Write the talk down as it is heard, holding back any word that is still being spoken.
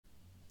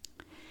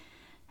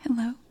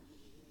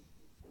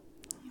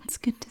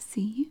good to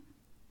see you.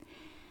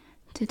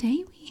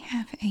 Today we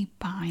have a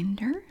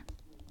binder,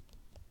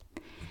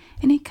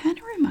 and it kind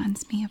of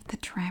reminds me of the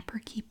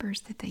Trapper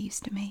Keepers that they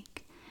used to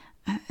make,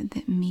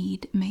 that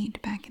Mead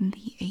made back in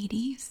the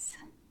 80s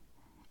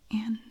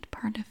and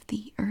part of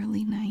the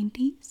early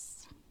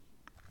 90s.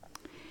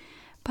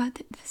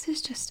 But this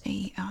is just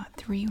a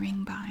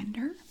 3-ring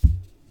binder.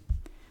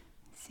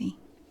 See,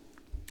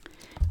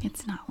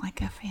 it's not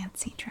like a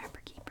fancy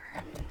Trapper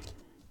Keeper.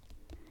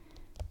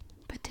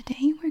 But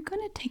today we're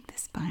going to take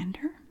this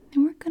binder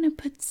and we're going to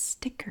put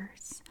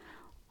stickers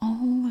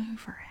all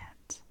over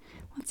it.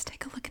 Let's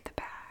take a look at the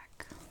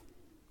back.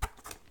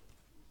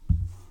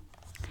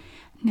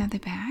 Now the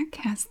back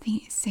has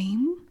the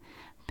same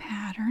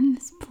pattern,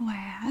 this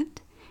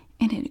plaid,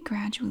 and it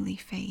gradually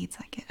fades.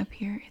 Like it up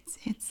here, it's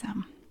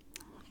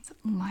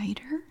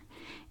lighter,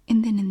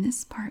 and then in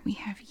this part we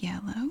have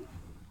yellow,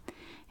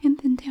 and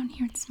then down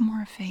here it's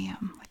more of a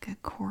like a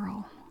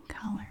coral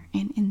color,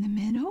 and in the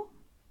middle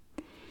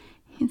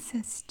it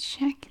says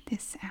check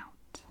this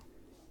out.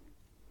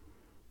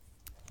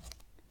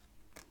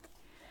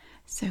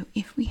 So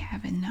if we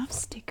have enough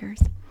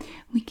stickers,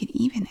 we could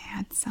even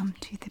add some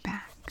to the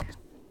back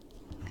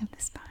of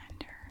this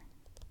binder.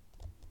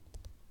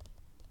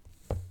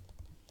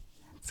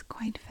 It's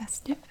quite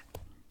festive.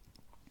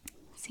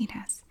 See, it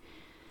has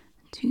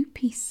 2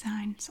 peace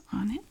signs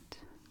on it,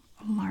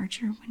 a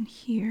larger one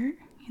here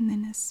and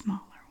then a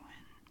smaller one,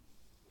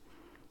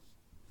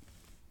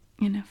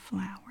 and a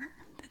flower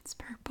that's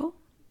purple.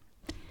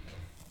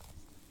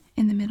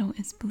 In the middle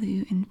is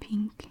blue and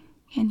pink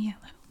and yellow,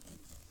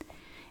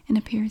 and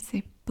up here is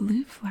a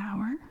blue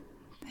flower.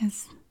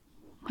 There's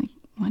like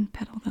one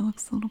petal that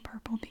looks a little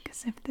purple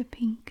because of the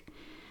pink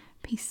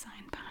peace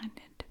sign behind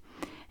it,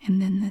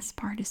 and then this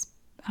part is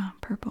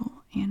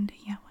purple and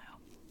yellow.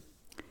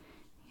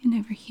 And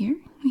over here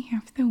we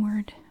have the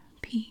word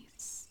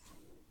peace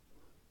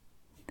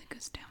that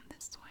goes down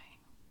this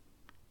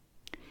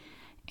way.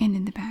 And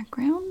in the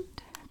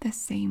background, the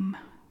same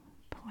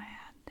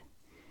plaid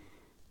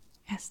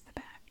as the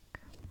back.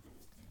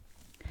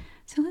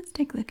 So let's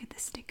take a look at the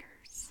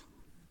stickers.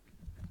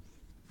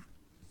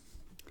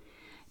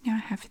 Now I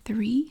have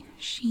 3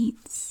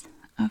 sheets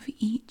of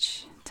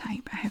each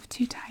type. I have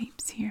 2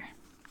 types here.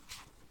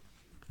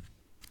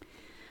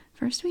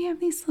 First, we have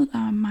these little,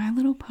 My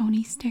Little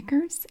Pony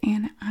stickers,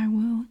 and I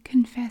will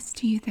confess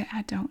to you that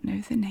I don't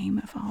know the name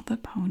of all the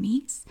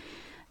ponies.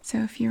 So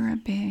if you're a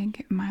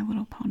big My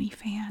Little Pony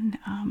fan,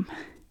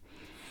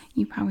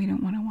 you probably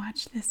don't want to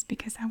watch this,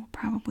 because I will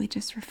probably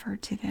just refer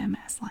to them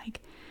as like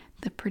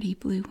the pretty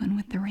blue one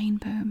with the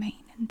rainbow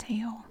mane and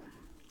tail.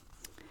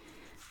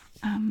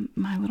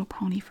 My Little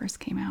Pony first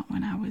came out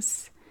when I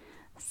was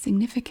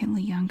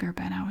significantly younger,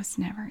 but I was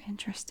never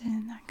interested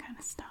in that kind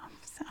of stuff.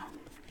 So.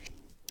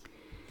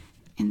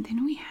 And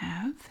then we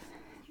have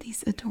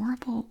these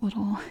adorable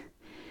little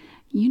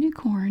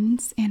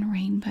unicorns and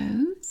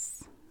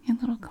rainbows and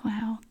little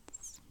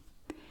clouds.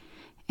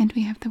 And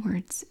we have the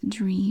words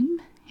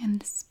dream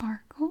and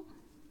sparkle.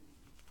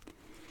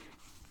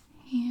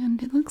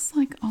 And it looks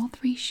like all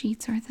 3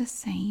 sheets are the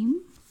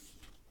same.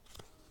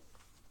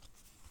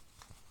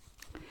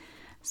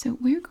 So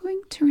we're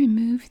going to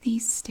remove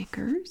these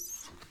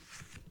stickers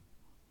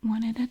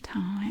one at a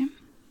time.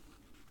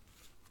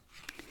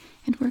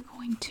 And we're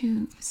going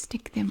to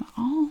stick them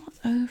all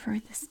over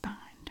this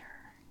binder.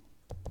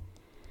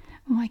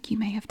 Like you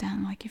may have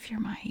done, like if you're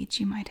my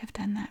age, you might have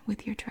done that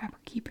with your Trapper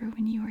Keeper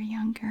when you were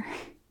younger.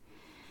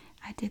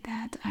 I did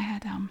that. I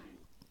had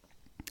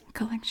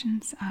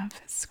collections of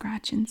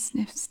scratch and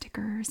sniff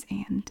stickers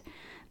and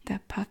the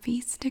puffy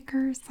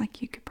stickers.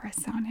 Like you could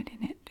press on it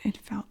and it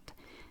felt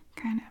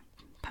kind of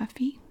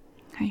puffy.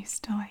 I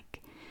used to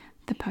like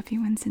the puffy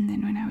ones, and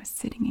then when I was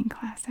sitting in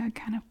class, I would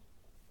kind of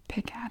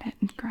pick at it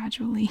and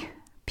gradually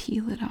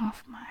peel it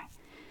off my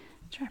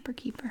Trapper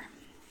Keeper.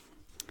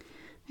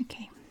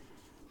 Okay,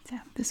 so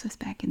this was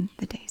back in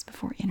the days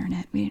before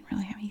internet. We didn't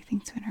really have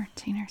anything to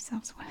entertain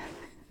ourselves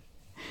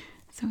with,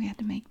 so we had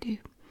to make do.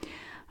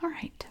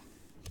 Alright,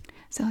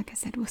 so like I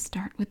said, we'll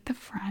start with the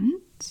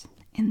front,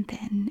 and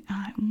then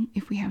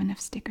if we have enough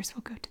stickers,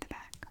 we'll go to the back.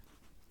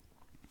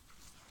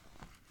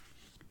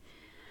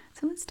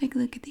 So let's take a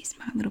look at these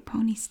My Little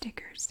Pony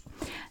stickers.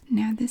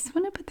 Now this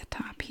one up at the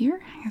top here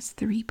has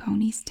 3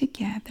 ponies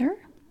together.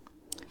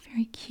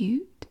 Very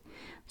cute.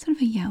 Sort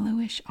of a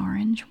yellowish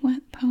orange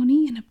one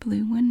pony, and a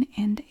blue one,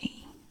 and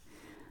a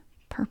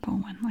purple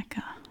one, like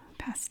a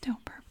pastel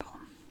purple.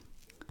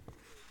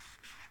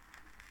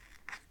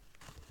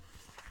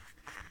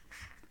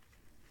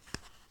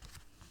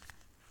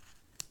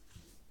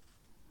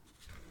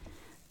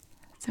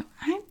 So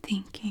I'm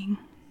thinking,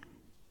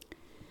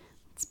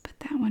 let's put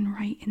that one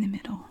right in the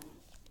middle.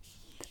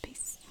 The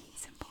peace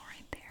symbol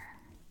right there.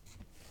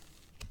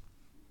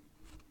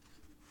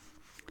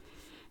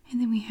 And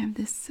then we have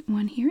this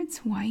one here. It's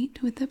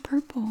white with a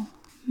purple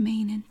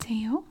mane and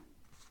tail.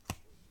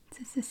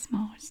 This is a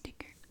smaller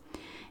sticker.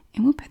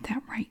 And we'll put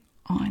that right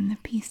on the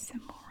peace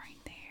symbol right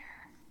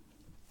there.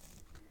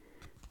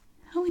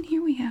 Oh, and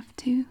here we have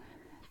 2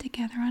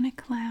 together on a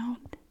cloud.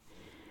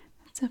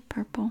 a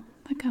purple,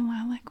 like a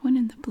lilac one,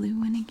 and the blue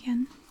one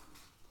again.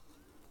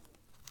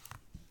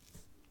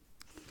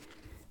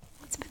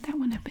 Let's put that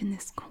one up in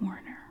this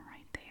corner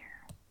right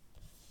there.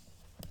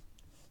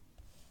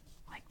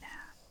 Like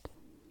that.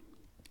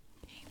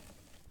 Okay.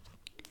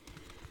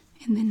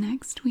 And then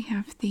next we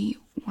have the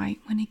white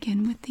one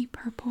again with the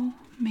purple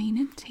mane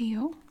and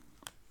tail.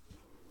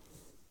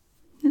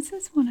 This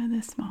is one of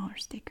the smaller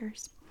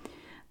stickers.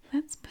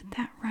 Let's put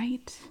that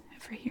right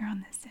over here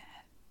on this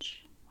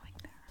edge,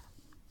 like that.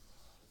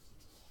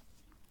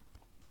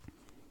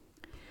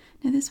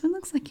 Now this one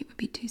looks like it would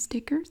be 2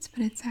 stickers,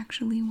 but it's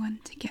actually one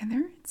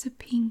together. It's a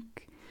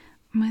pink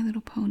My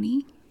Little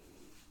Pony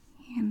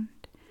and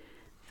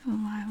the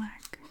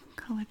lilac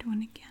colored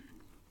one again.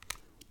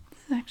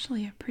 This is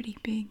actually a pretty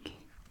big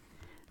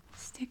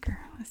sticker.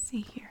 Let's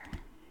see here.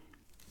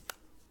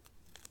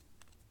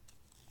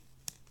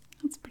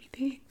 That's pretty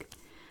big.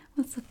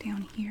 Let's look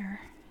down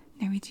here.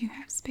 Now we do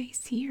have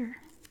space here.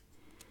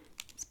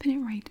 Let's put it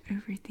right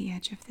over the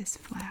edge of this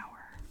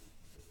flower.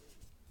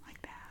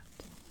 Like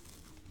that.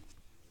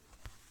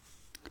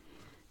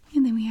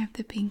 And then we have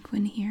the pink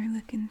one here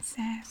looking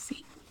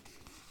sassy.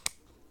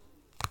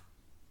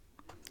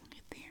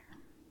 Right there.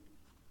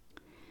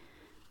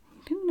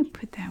 I'm going to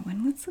put that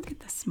one. Let's look at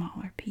the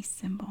smaller piece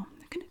symbol.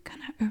 I'm going to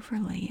kind of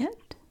overlay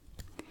it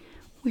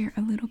where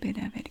a little bit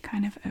of it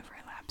kind of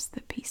overlaps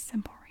the peace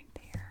symbol right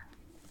there.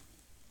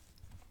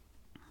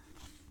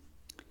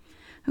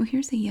 Oh,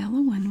 here's a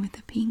yellow one with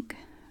a pink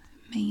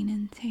mane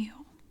and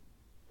tail.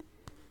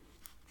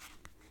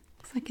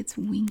 Looks like it's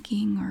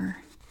winking or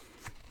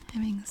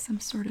having some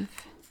sort of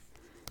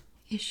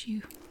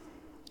issue.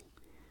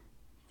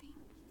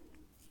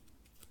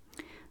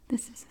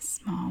 This is a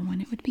small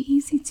one. It would be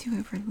easy to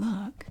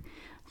overlook.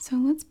 So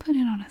let's put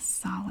it on a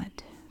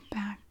solid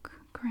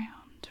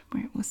background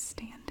where it will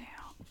stand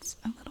out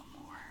a little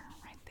more.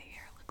 Right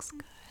there. Looks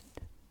good.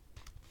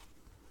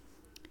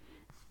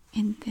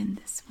 And then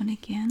this one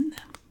again,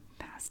 the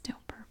pastel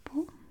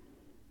purple.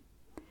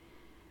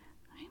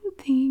 I'm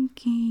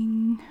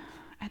thinking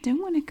I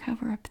don't want to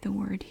cover up the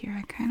word here.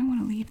 I kind of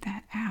want to leave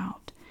that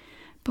out.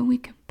 But we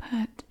could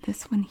put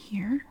this one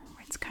here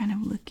where it's kind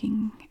of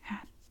looking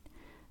at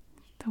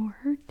the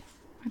word,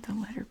 or the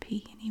letter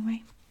P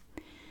anyway.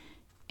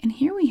 And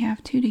here we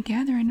have 2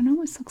 together, and it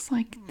almost looks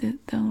like the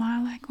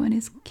lilac one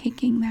is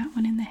kicking that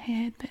one in the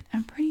head, but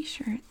I'm pretty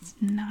sure it's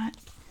not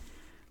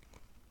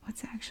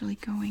what's actually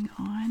going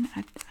on.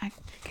 I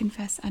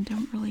confess I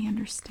don't really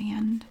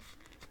understand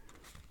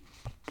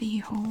the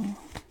whole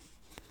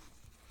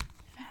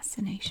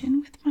fascination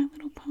with My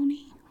Little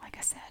Pony. Like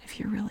I said, if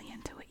you're really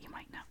into it, you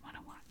might not want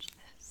to watch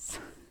this.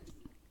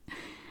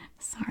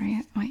 Sorry,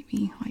 it might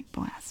be like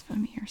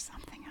blasphemy or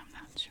something, I'm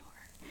not sure.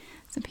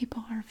 Some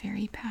people are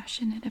very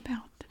passionate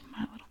about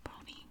My Little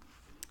Pony.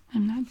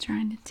 I'm not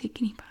trying to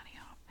tick anybody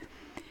off.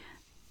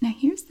 Now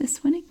here's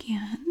this one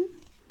again,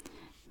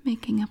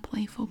 making a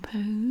playful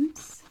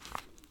pose.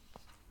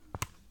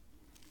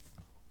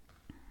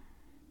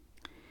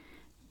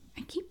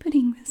 I keep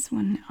putting this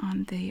one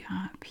on the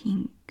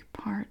pink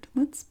part.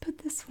 Let's put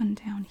this one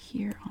down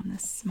here on the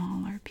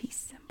smaller peace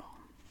symbol.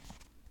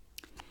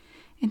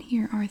 And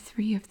here are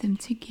 3 of them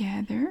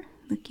together,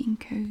 looking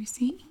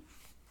cozy.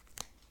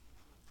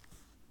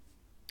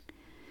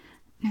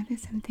 Now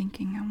this I'm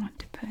thinking I want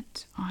to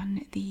put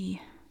on the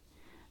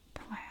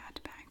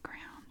plaid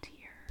background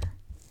here.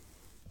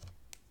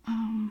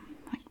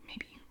 Like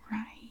maybe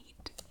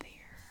right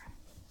there.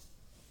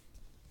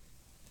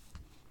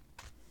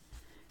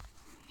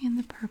 And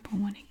the purple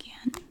one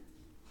again.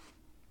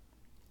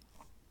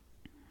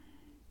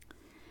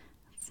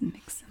 Let's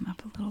mix them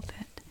up a little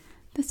bit.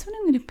 This one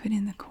I'm going to put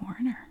in the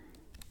corner,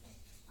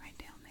 right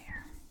down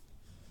there.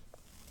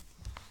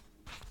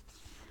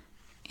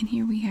 And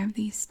here we have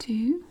these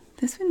 2.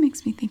 This one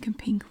makes me think of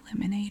pink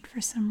lemonade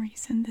for some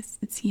reason.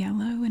 It's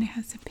yellow and it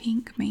has a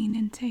pink mane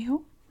and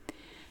tail.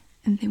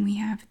 And then we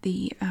have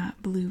the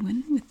blue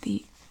one with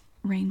the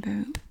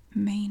rainbow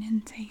mane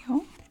and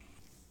tail.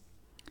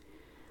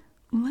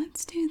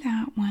 Let's do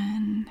that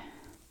one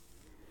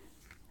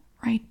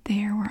right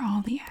there where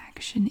all the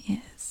action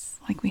is.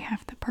 Like we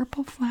have the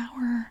purple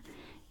flower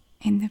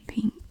and the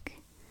pink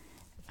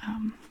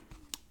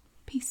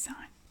peace sign.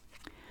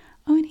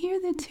 Oh, and here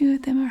the 2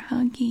 of them are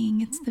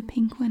hugging. It's the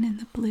pink one and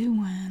the blue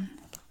one.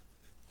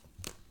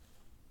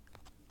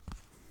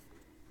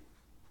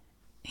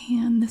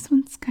 And this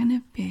one's kind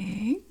of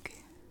big.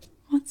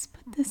 Let's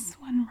put this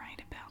one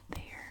right about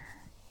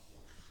there.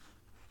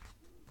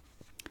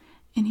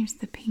 And here's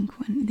the pink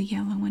one, the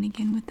yellow one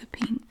again with the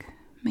pink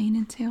mane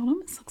and tail. It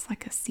almost looks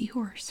like a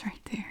seahorse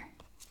right there.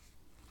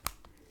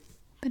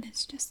 But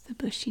it's just the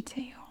bushy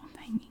tail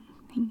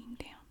hanging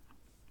down.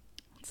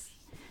 It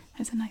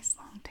has a nice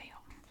long tail.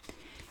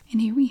 And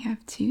here we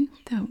have 2,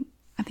 though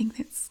I think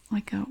that's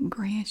like a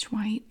grayish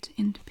white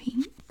and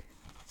pink.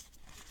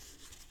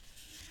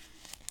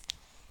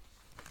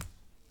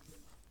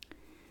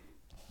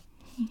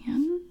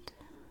 And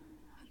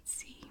let's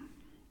see.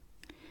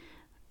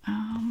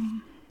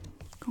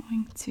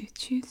 Going to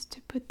choose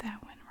to put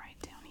that one right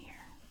down here.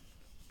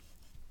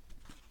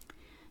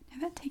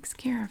 that takes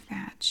care of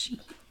that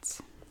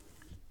sheet.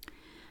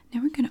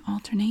 Now we're going to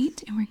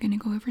alternate and we're going to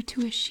go over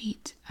to a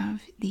sheet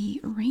of the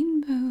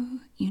rainbow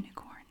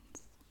unicorns.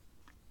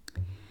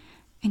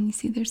 And you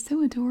see they're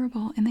so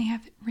adorable, and they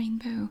have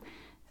rainbow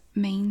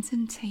manes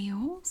and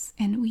tails,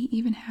 and we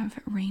even have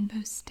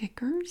rainbow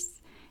stickers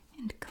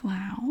and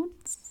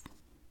clouds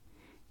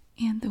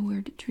and the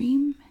word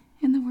dream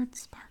and the word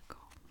sparkle.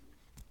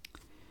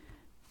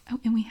 Oh,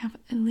 and we have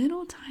a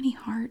little tiny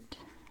heart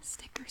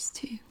stickers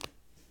too.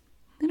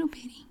 Little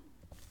bitty.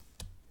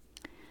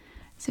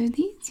 So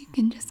these you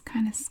can just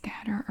kind of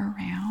scatter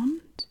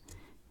around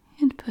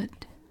and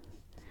put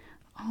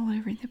all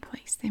over the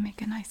place. They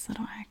make a nice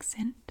little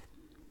accent.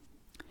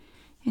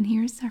 And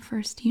here's our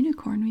first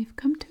unicorn. We've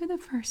come to the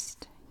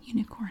first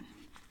unicorn.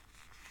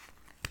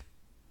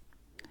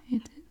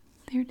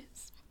 There it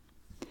is.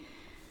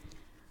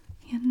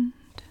 And I'm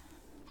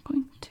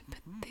going to put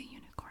the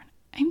unicorn.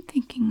 I'm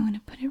thinking I'm going to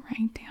put it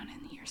right down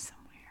in here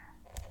somewhere.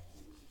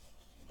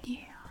 Yeah,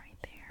 right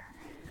there.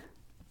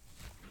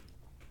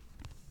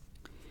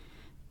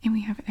 And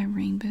we have a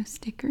rainbow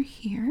sticker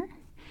here.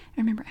 I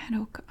remember I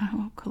had a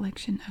whole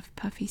collection of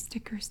puffy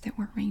stickers that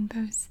were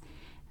rainbows.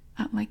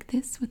 Like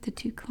this with the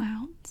two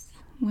clouds,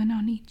 one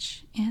on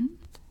each end,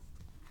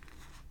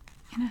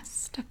 and I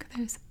stuck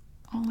those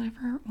all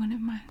over one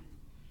of my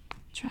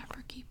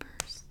trapper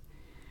keepers.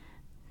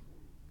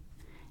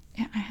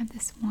 And I had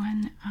this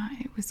one,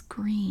 it was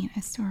green. I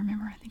still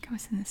remember, I think I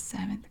was in the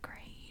 7th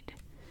grade.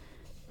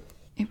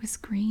 It was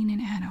green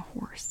and it had a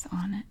horse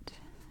on it.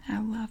 I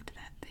loved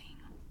that thing.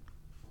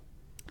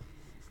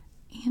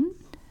 And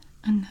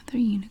another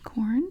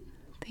unicorn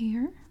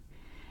there,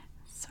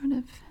 sort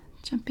of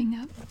jumping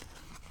up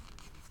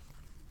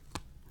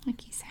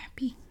like he's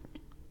happy.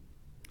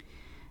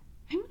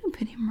 I'm going to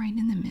put him right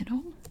in the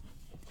middle.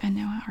 I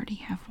know I already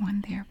have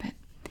one there, but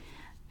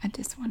I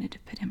just wanted to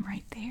put him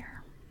right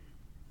there.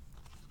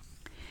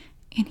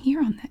 And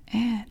here on the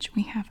edge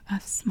we have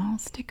a small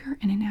sticker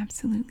and an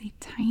absolutely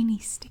tiny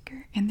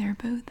sticker, and they're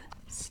both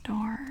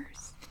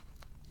stars.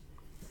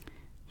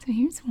 So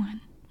here's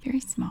one, very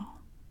small.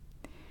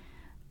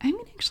 I'm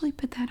going to actually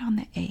put that on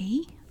the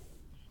A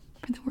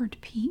for the word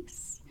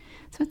peace.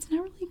 So it's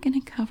not really going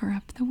to cover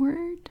up the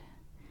word.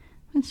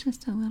 It's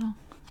just a little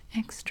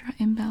extra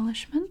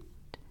embellishment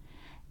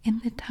in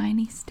the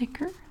tiny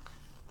sticker.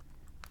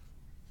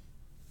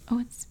 Oh,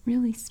 it's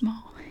really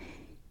small.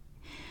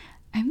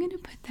 I'm going to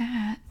put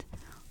that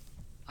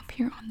up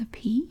here on the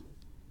P.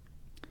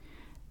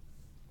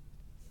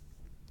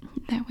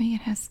 That way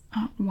it has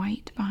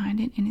white behind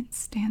it and it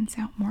stands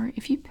out more.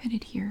 If you put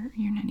it here,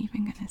 you're not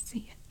even going to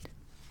see it.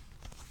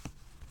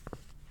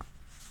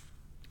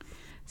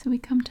 So we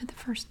come to the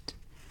first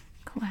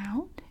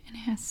cloud, and it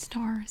has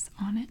stars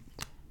on it.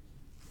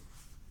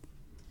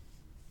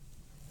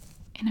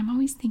 And I'm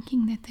always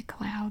thinking that the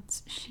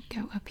clouds should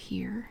go up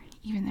here,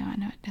 even though I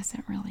know it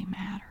doesn't really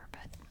matter,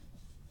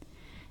 but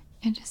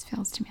it just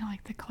feels to me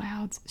like the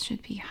clouds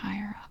should be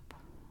higher up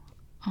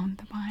on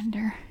the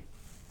binder.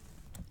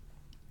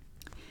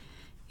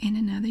 And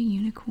another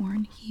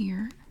unicorn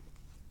here.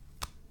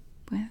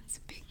 Well, that's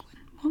a big one.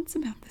 Well, it's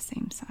about the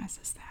same size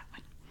as that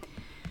one.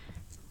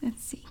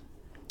 Let's see.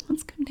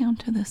 Let's come down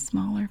to the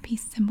smaller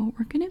peace symbol.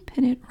 We're going to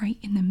put it right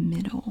in the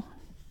middle,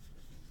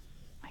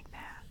 like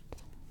that.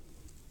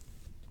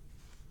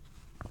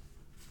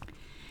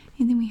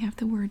 And then we have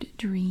the word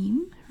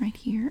dream right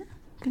here.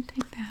 I'm going to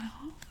take that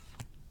off.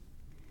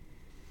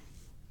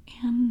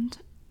 And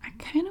I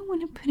kind of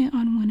want to put it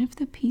on one of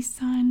the peace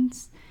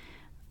signs.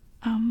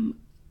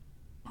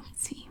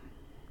 Let's see.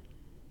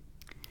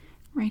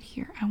 Right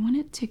here. I want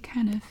it to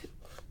kind of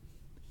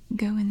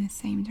go in the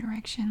same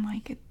direction,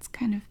 like it's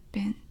kind of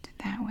bent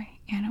that way,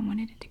 and I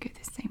wanted it to go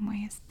the same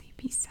way as the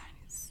peace sign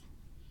is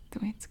the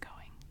way it's going.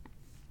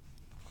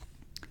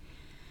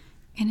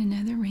 And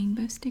another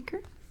rainbow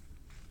sticker.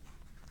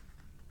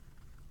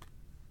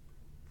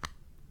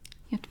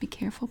 You have to be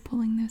careful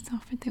pulling those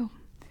off or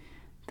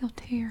they'll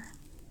tear.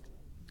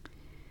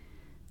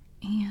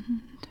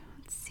 And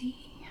let's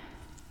see.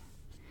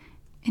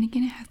 And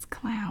again, it has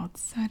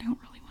clouds, so I don't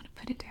really want to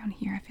put it down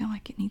here. I feel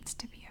like it needs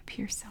to be up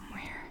here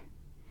somewhere.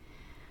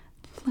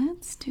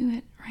 Let's do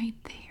it right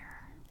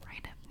there,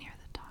 right up near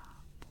the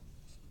top.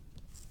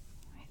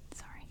 Wait,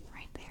 sorry,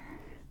 right there.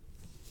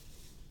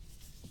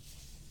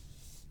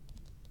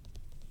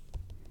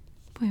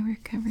 Boy, we're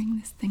covering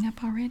this thing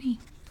up already.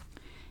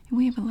 And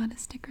we have a lot of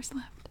stickers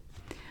left.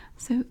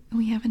 So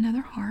we have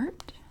another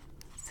heart.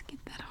 Let's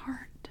get that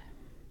heart.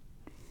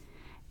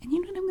 And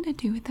you know what I'm going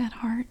to do with that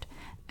heart?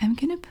 I'm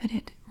going to put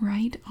it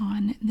right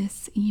on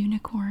this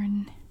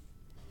unicorn.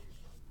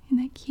 Isn't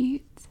that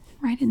cute?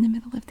 Right in the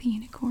middle of the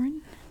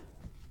unicorn.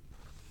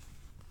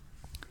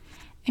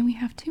 And we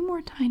have two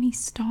more tiny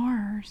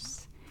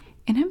stars.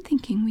 And I'm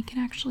thinking we could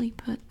actually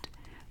put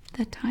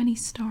the tiny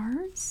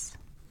stars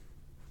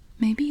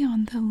maybe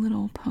on the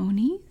little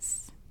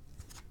ponies.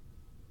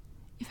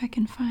 If I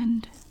can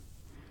find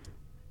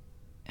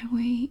a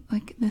way,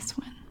 like this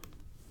one.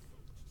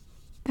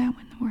 That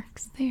one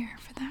works there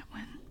for that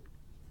one.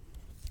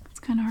 It's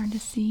kind of hard to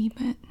see,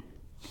 but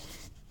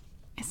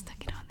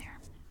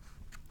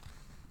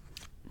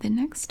the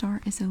next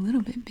star is a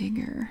little bit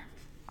bigger.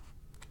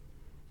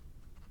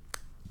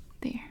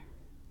 There.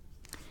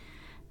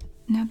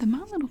 Now the My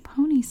Little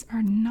Ponies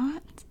are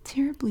not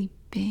terribly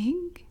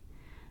big,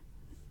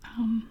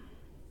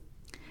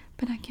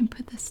 but I can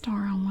put the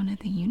star on one of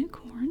the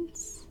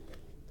unicorns,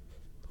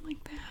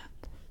 like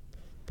that.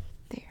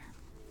 There.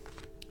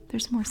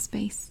 There's more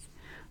space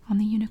on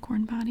the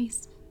unicorn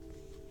bodies.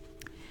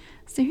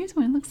 So here's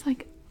what it looks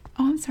like.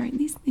 Oh, I'm sorry.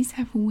 These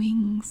have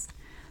wings,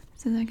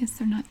 so I guess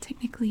they're not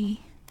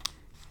technically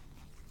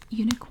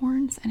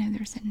unicorns. I know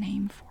there's a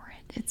name for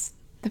it. It's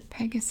the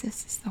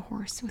Pegasus is the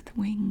horse with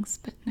wings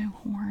but no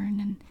horn,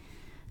 and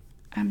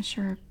I'm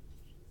sure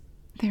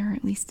there are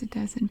at least a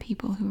dozen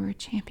people who are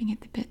champing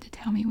at the bit to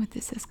tell me what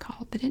this is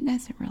called, but it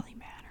doesn't really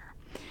matter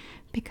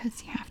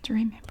because you have to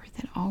remember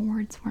that all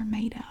words were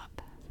made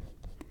up,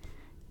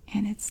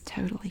 and it's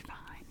totally fine.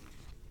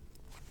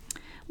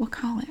 We'll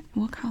call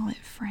it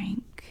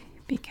Frank,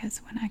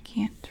 because when I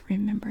can't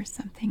remember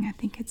something, I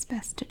think it's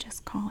best to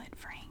just call it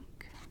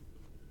Frank.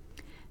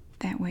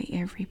 That way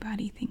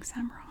everybody thinks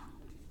I'm wrong.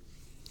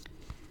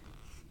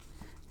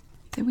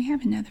 So we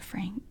have another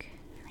Frank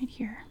right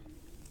here.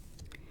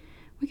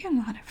 We got a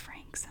lot of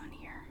Franks on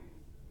here.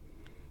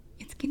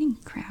 It's getting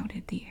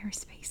crowded. The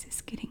airspace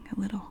is getting a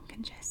little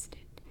congested.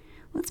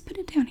 Let's put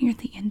it down here at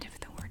the end of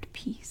the word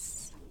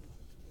peace.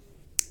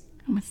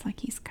 Almost like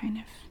he's kind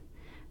of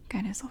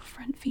got his little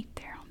front feet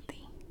there on the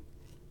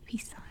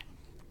peace sign.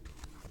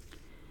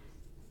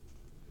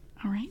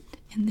 Alright,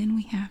 and then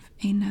we have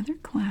another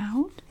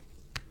cloud,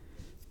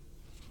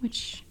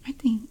 which I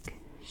think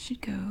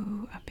should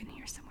go up in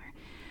here somewhere.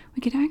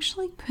 We could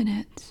actually put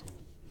it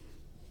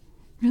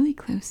really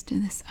close to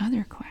this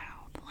other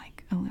cloud,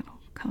 like a little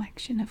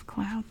collection of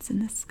clouds in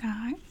the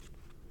sky.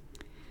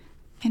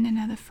 And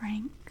another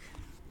Frank.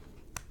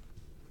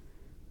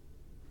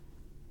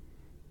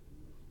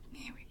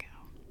 There we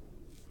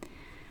go.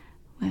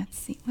 Let's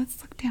see.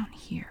 Let's look down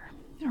here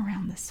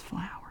around this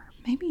flower.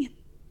 Maybe it's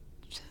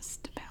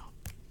just about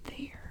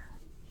there.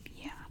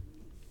 Yeah.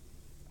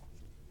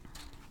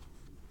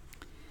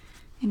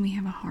 And we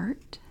have a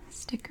heart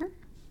sticker.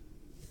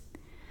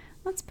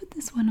 Let's put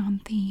this one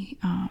on the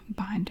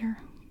binder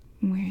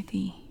where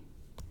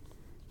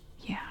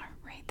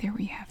right there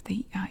we have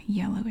the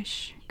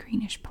yellowish,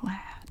 greenish plaid.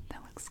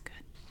 That looks good.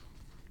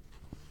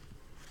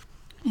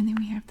 And then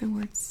we have the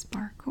word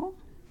sparkle.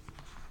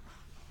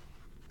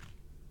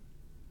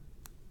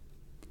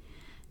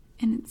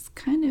 And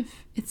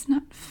it's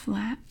not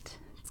flat.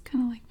 It's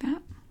kind of like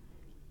that.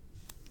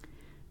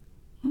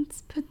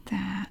 Let's put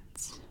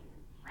that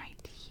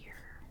right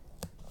here.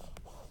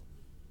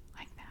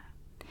 Like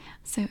that.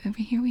 So over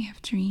here we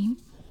have dream.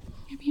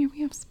 Over here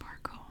we have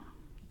sparkle.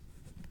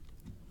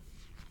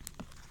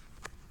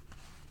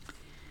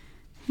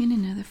 And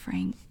another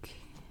Frank.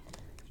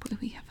 Boy,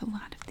 we have a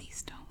lot of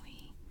these, don't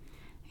we?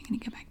 I'm going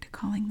to go back to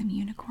calling them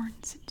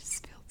unicorns. It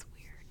just feels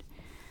weird.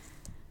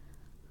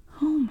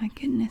 Oh my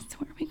goodness,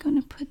 where are we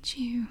going to put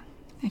you?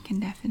 I can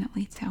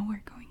definitely tell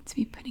we're going to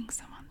be putting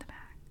some on the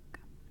back.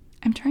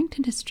 I'm trying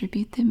to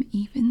distribute them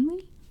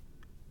evenly.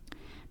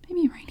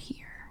 Maybe right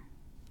here.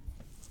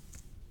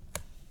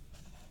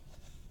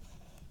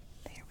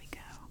 There we go.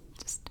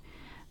 Just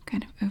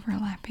kind of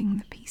overlapping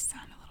the peace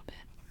sign a little bit.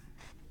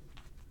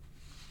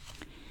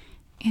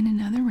 And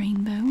another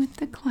rainbow with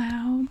the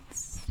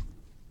clouds.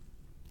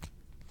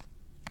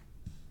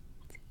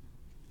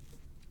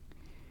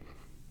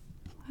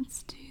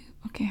 Let's do,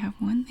 okay, I have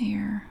one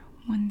there,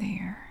 one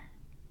there.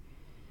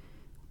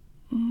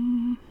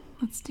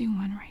 Let's do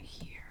one right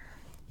here.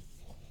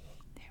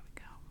 There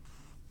we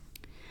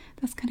go.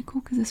 That's kind of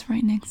cool because it's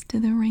right next to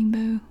the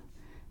rainbow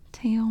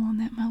tail on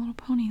that My Little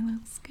Pony.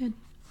 Looks good.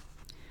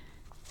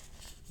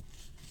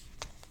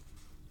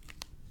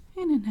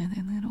 And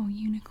another little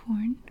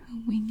unicorn,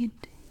 a winged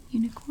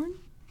unicorn.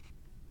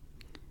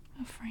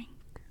 A Frank.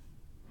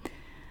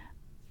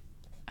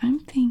 I'm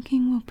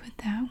thinking we'll put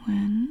that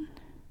one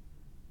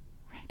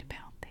right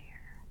about there.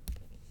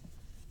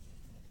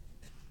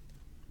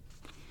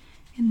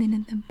 And then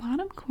in the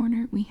bottom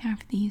corner we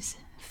have these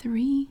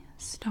 3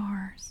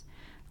 stars.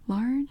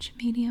 Large,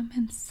 medium,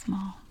 and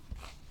small.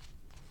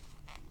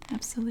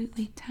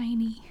 Absolutely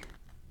tiny.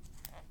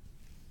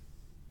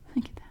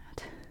 Look at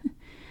that.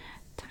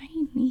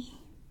 Tiny.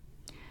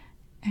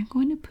 I'm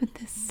going to put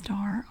this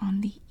star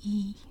on the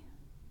E.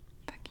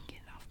 If I can get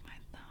it off my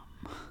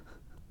thumb.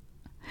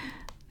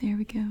 There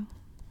we go.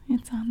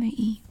 It's on the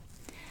E.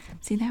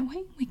 See, that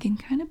way we can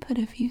kind of put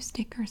a few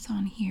stickers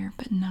on here,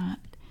 but not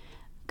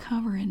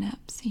cover it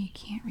up so you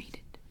can't read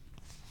it.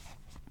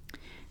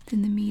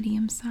 Then the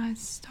medium-sized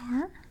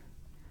star,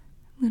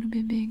 a little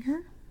bit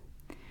bigger.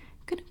 I'm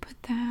going to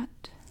put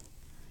that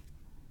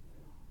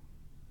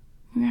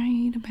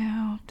right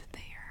about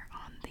there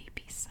on the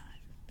peace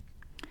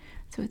sign.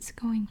 So it's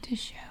going to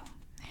show.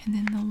 And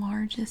then the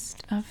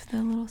largest of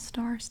the little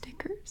star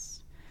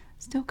stickers,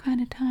 still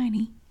kind of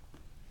tiny.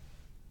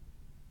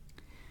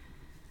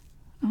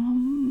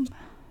 I'm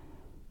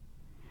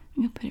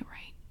going to put it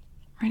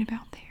right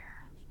about there.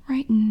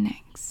 Right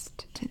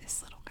next to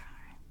this little guy.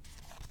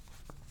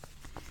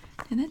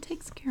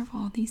 care of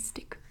all these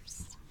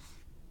stickers.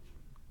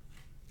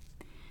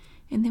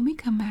 And then we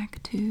come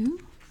back to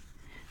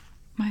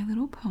My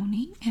Little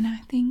Pony, and I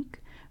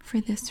think for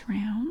this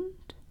round,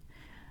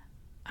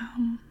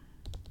 I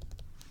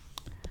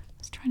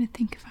was trying to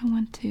think if I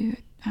want to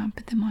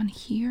put them on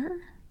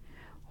here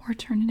or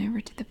turn it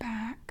over to the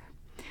back.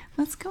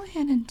 Let's go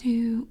ahead and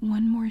do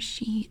one more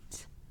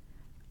sheet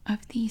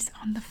of these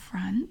on the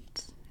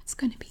front. It's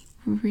going to be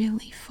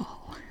really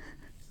full.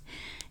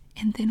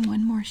 And then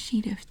one more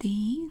sheet of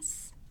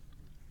these.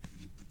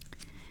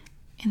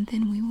 And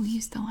then we will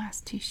use the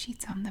last 2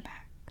 sheets on the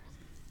back.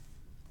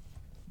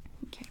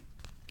 Okay.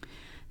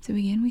 So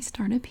again, we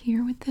start up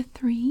here with the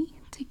 3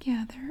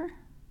 together.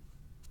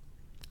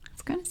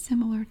 It's kind of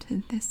similar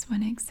to this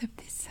one, except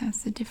this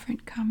has a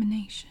different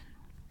combination.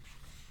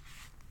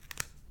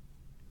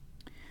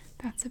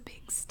 That's a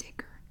big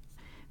sticker.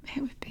 They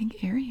have a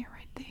big area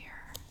right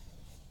there.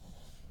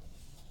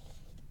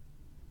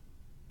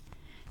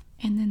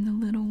 And then the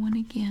little one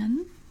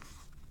again.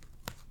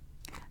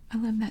 I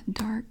love that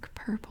dark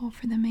purple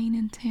for the mane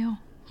and tail.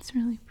 It's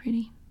really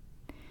pretty.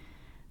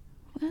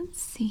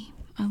 Let's see.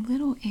 A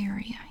little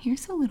area.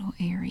 Here's a little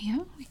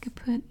area. We could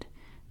put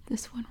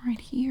this one right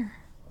here.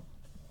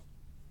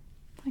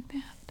 Like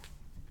that.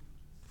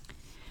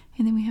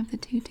 And then we have the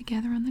 2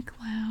 together on the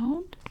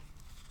cloud.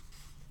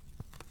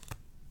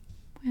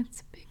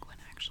 That's a big one,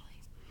 actually.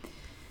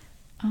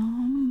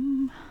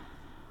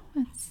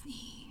 Let's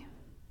see.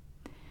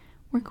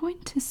 We're going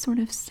to sort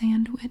of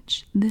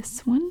sandwich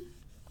this one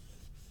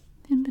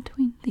in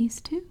between these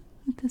 2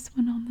 with this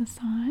one on the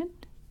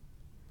side.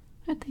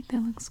 I think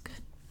that looks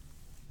good.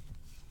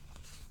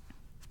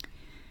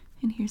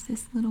 And here's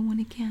this little one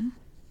again.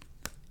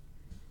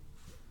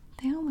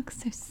 They all look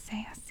so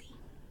sassy.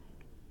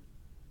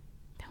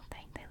 Don't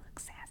they? They look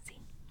sassy.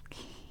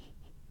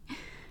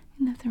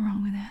 Nothing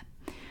wrong with that.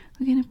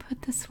 We're going to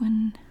put this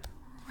one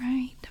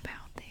right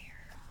about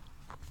there.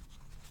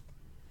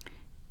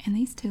 And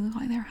these 2 look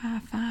like they're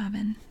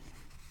high-fiving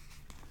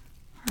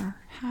or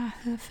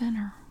high-hoofing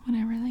or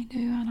whatever they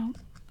do. I don't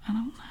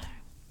know.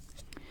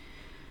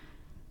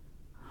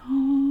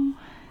 Oh,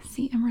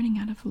 see, I'm running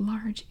out of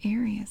large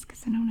areas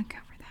because I don't want to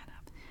cover that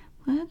up.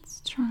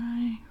 Let's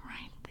try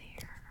right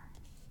there.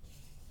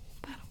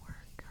 That'll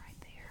work right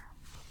there.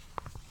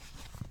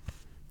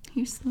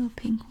 Here's the little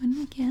pink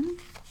one again.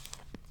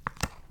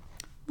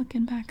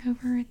 Looking back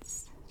over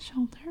its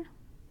shoulder.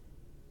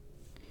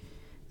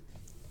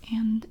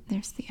 And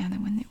there's the other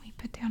one that we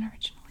put down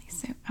originally.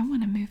 So I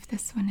want to move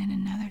this one in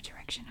another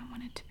direction. I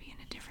want it to be in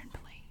a different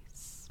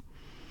place.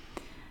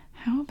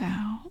 How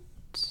about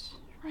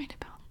right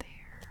about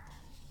there?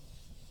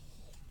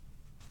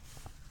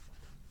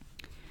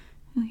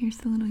 Well, here's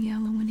the little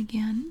yellow one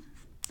again.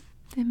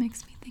 That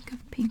makes me think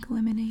of pink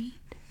lemonade.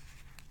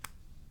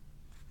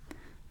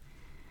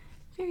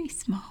 Very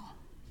small.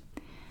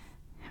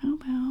 How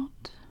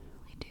about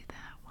we do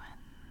that one?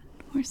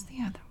 Where's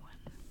the other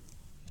one?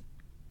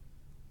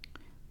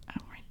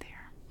 Oh, right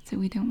there. So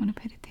we don't want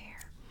to put it there.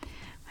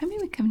 Maybe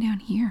we come down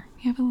here.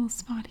 We have a little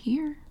spot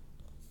here.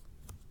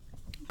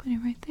 Put it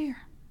right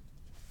there.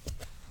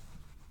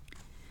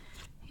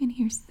 And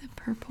here's the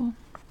purple.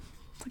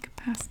 It's like a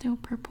pastel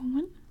purple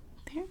one.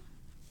 There.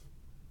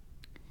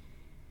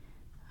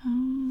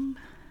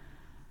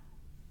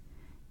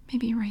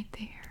 Maybe right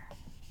there.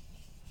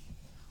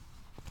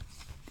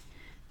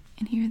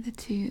 And here are the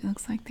 2. It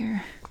looks like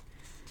they're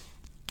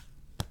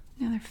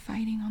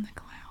fighting on the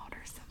cloud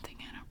or something.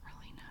 I don't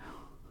really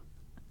know.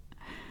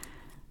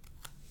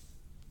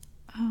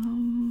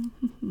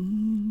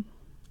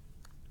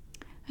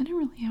 I don't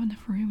really have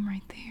enough room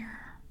right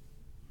there.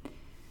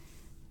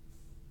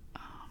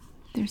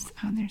 There's the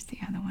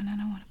other one. I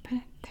don't want to put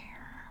it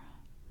there.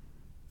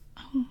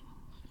 Oh,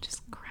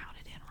 just crowd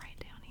it in right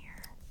down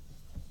here.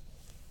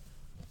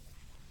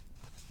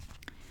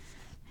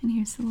 And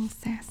here's the little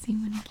sassy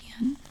one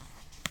again.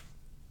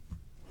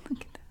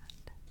 Look at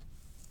that.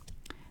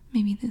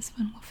 Maybe this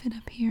one will fit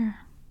up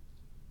here.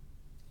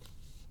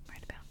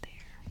 Right about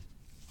there.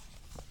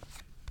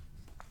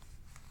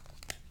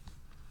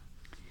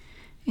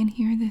 And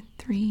here are the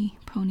 3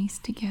 ponies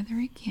together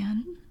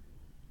again.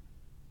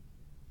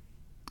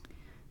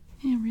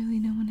 I really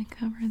don't want to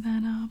cover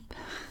that up.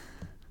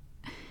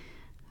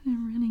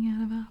 I'm running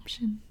out of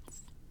options.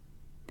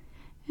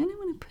 And I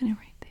want to put it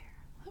right there.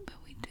 How about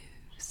we do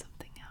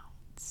something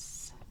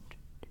else?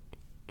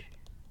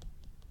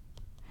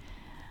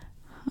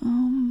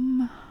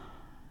 No,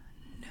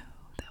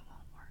 that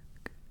won't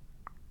work.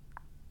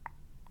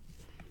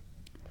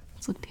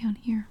 Let's look down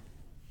here.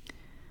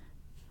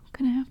 I'm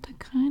gonna have to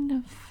kind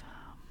of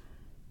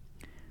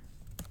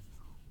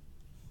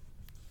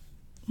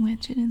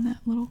wedge it in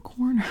that little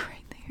corner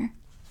right there.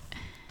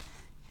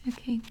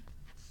 Okay,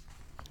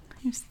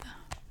 here's the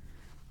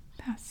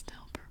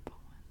pastel purple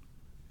one.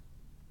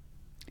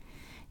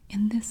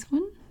 And this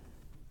one,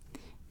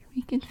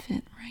 we can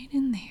fit right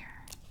in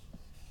there.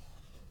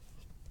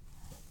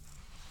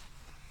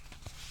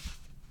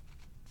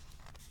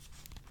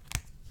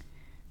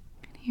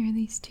 And here are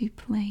these 2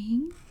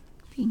 playing,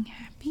 being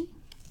happy.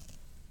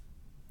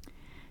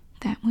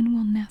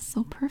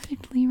 nestle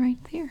perfectly right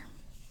there.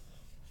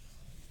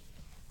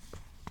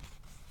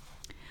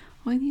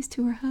 Oh, these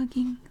two are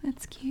hugging.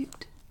 That's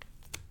cute.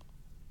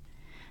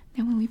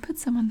 Now when we put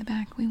some on the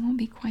back, we won't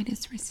be quite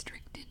as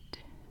restricted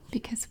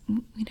because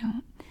we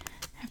don't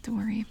have to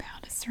worry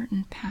about a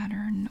certain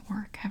pattern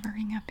or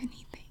covering up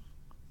anything.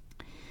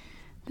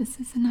 This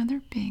is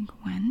another big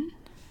one.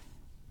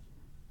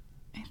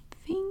 I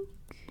think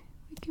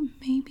we can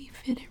maybe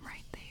fit it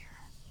right there.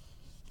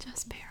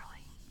 Just barely.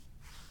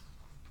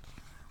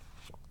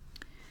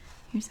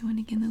 Here's the one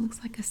again that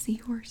looks like a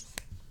seahorse.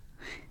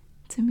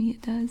 To me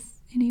it does.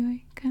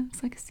 Anyway, kind of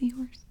looks like a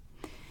seahorse.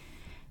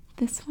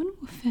 This one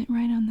will fit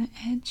right on the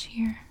edge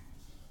here.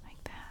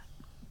 Like that.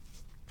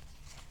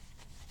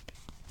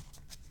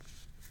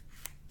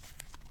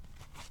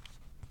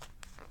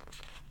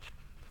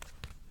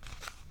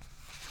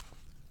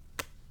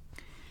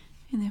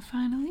 And then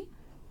finally,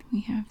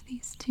 we have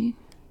these two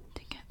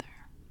together.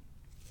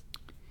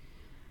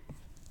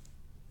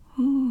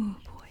 Oh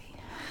boy.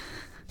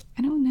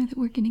 I don't know that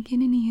we're going to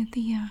get any of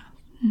the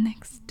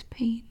next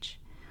page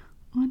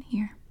on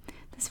here.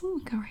 This one will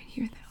go right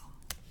here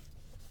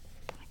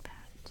though. Like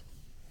that.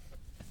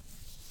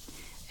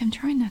 I'm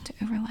trying not to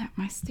overlap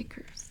my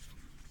stickers.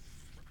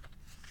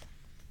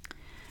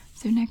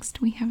 So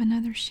next we have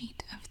another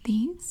sheet of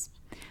these.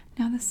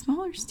 Now the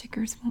smaller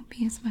stickers won't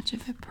be as much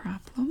of a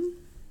problem,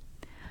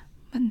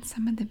 but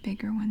some of the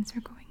bigger ones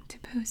are going to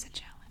pose a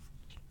challenge.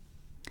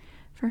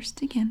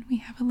 First again, we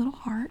have a little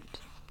heart.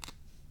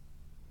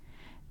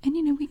 And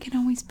you know, we can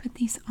always put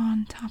these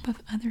on top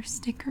of other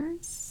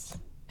stickers.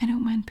 I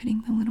don't mind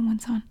putting the little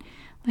ones on.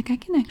 Like I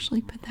can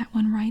actually put that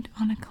one right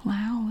on a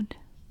cloud.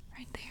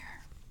 Right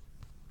there.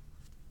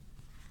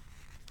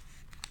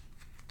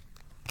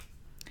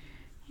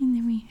 And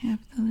then we have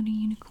the little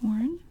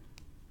unicorn.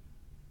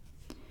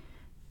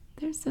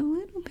 There's a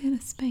little bit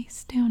of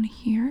space down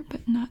here,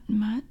 but not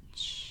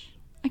much.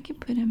 I can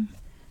put him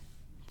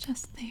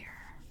just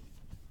there.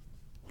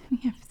 We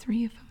have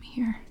 3 of them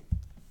here.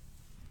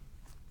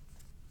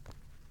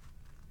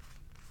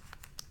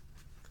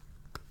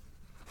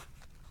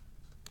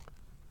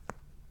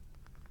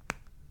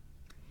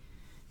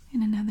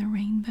 And another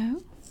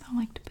rainbow. I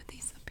like to put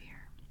these up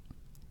here.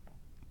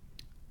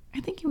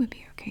 I think it would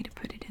be okay to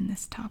put it in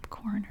this top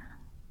corner.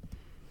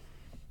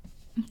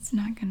 It's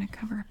not going to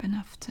cover up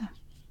enough to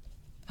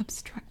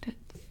obstruct it.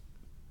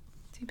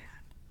 Too bad.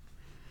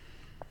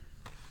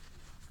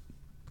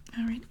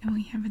 Alright, and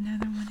we have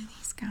another one of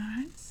these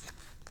guys.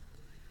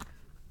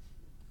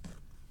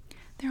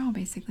 They're all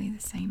basically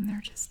the same.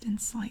 They're just in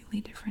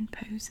slightly different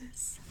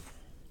poses.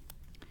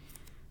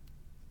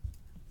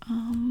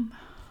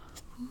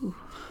 Ooh.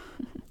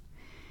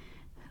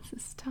 This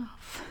is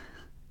tough.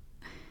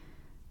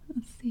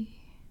 Let's see.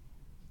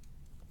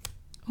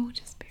 Oh,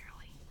 just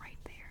barely right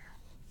there.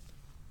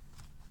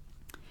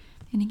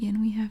 And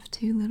again, we have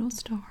 2 little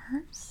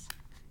stars.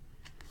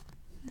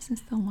 This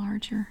is the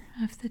larger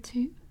of the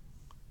 2.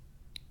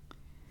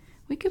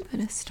 We could put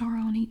a star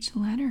on each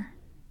letter.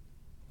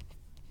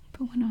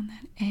 Put one on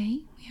that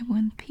A. We have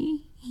one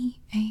P, E,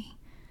 A,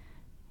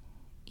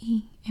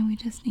 E, and we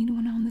just need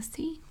one on the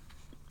C.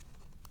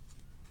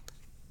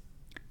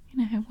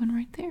 And I have one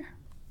right there.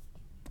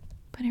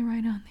 Put it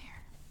right on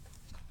there.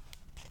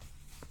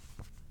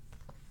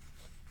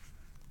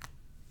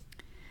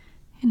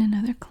 And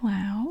another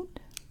cloud.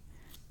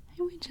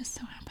 And we just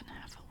so happen to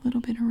have a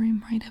little bit of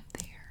room right up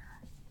there.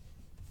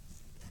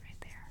 Right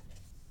there.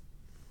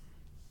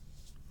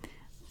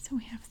 So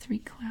we have 3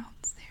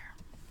 clouds there.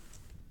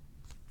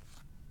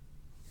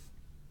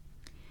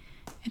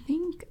 I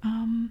think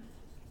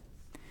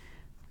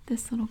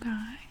this little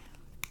guy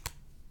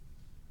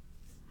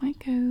might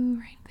go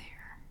right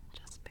there,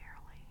 just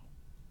barely.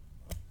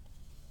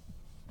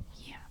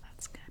 Yeah,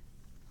 that's good.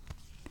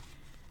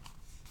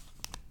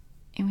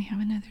 And we have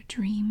another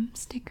dream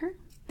sticker,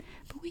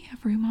 but we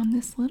have room on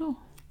this little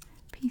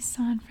peace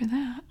sign for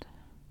that.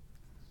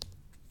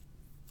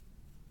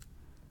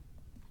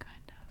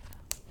 Kind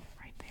of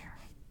right there.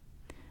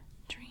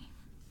 Dream.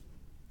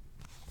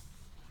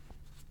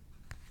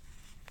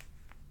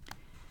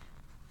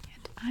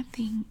 And I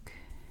think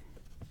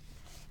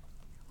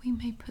we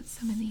may put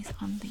some of these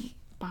on the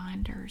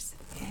binder's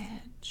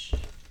edge,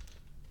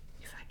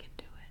 if I can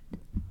do it.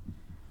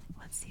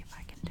 Let's see if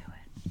I can do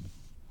it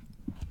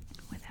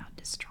without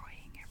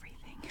destroying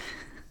everything.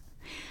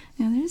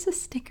 Now there's a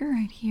sticker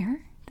right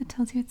here that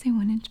tells you it's a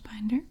 1-inch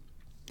binder.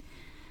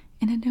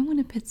 And I don't want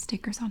to put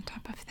stickers on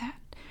top of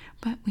that,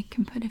 but we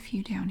can put a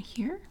few down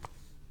here.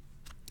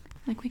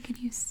 Like we could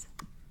use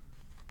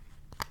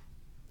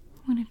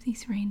one of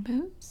these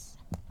rainbows.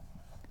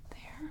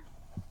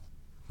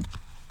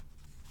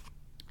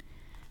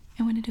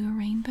 I want to do a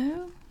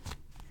rainbow,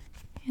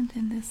 and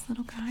then this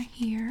little guy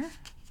here.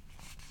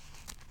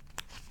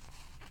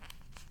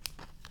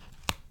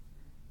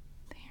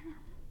 There.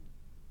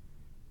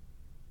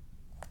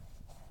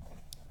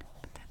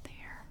 Put that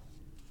there.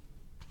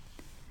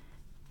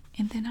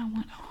 And then I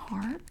want a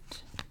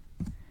heart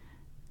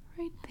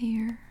right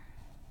there,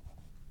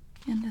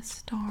 and a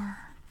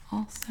star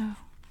also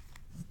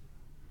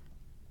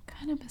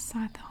kind of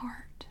beside the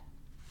heart.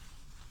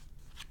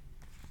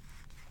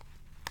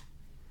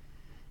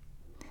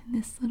 And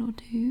this little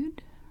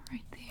dude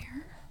right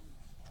there.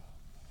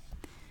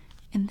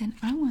 And then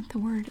I want the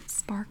word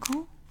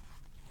sparkle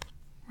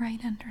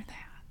right under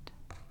that.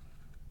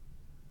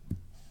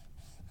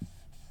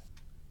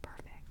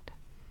 Perfect.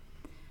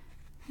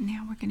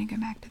 Now we're going to go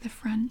back to the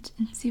front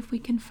and see if we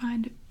can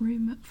find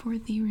room for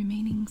the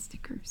remaining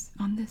stickers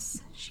on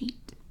this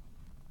sheet.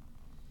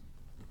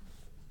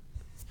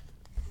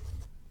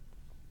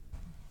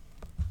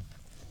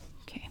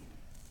 Okay.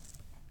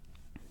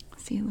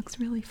 See, it looks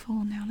really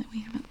full now that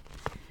we haven't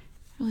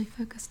really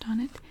focused on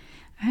it.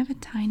 I have a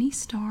tiny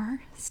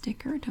star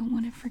sticker, don't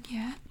want to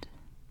forget.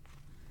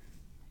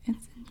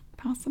 It's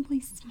possibly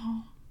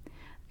small.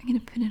 I'm going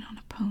to put it on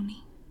a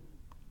pony.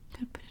 I'm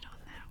going to put it on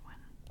that one.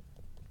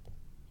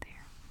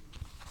 There.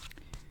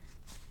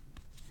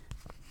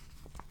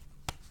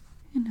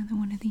 Another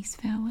one of these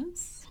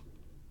fellas.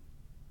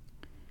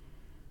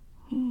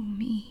 Oh,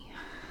 me.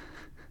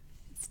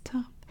 It's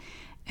tough.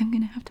 I'm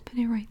going to have to put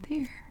it right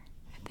there,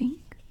 I think.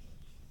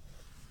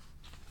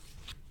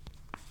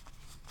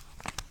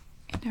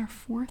 Our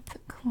fourth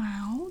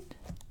cloud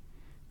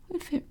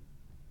would fit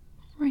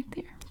right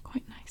there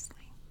quite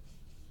nicely.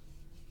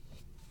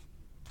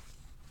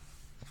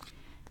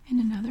 And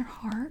another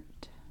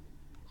heart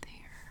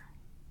there.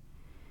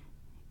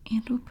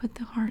 And we'll put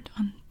the heart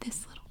on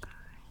this little guy.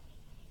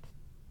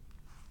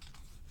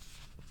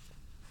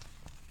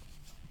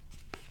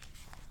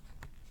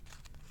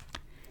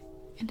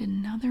 And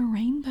another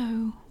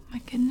rainbow. My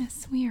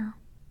goodness, we are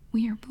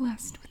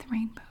blessed with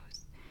rainbows.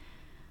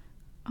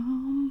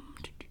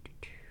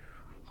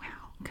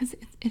 Because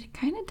it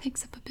kind of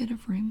takes up a bit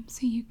of room,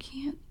 so you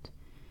can't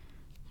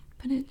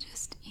put it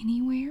just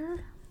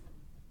anywhere.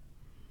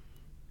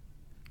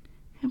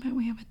 How about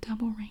we have a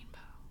double rainbow?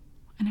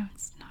 I know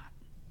it's not,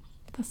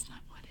 that's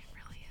not what it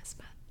really is,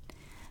 but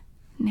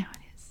now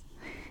it is.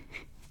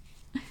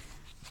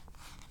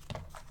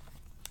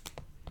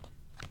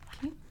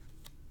 Okay.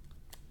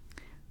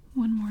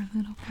 One more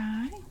little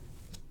guy.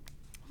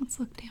 Let's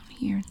look down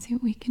here and see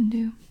what we can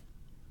do.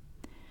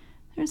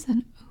 There's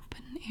an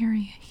open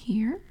area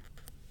here.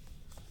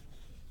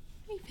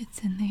 Fits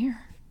in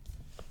there.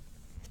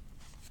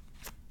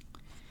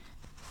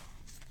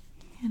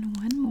 And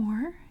one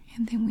more,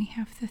 and then we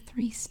have the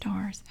 3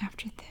 stars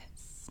after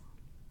this.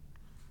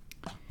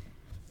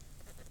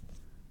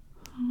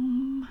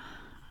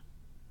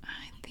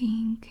 I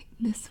think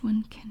this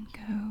one can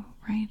go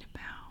right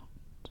about.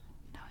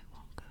 No, it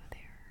won't go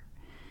there.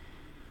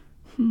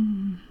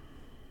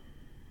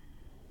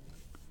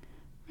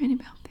 Right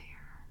about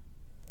there.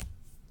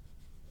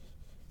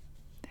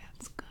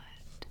 That's good.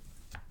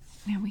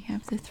 Now we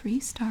have the 3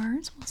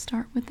 stars. We'll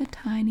start with the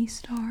tiny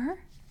star.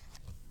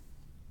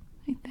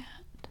 Like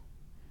that.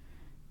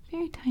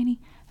 Very tiny.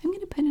 I'm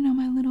going to put it on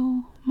my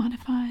little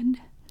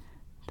modified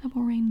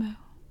double rainbow.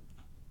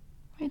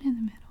 Right in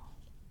the middle.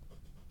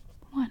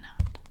 Why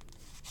not?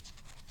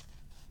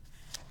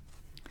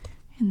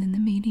 And then the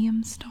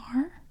medium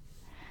star.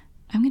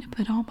 I'm going to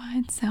put all by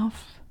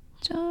itself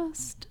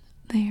just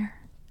there.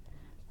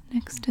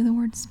 Next to the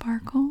word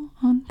sparkle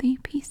on the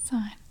peace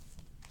sign.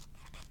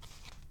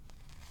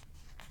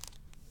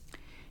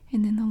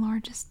 And then the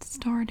largest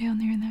star down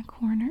there in that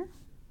corner,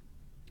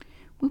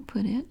 we'll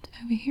put it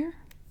over here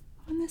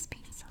on this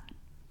peace sign.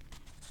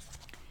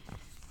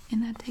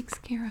 And that takes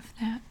care of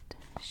that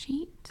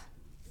sheet.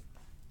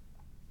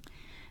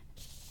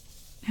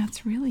 Now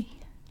it's really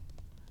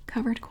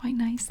covered quite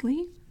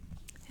nicely.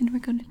 And we're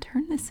going to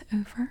turn this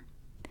over.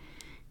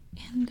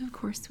 And of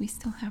course we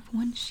still have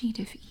one sheet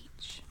of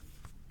each.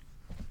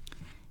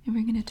 And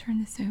we're going to turn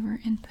this over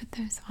and put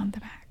those on the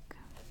back.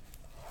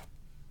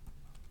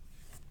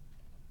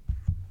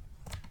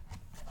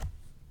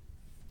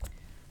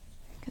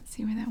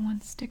 See where that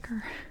one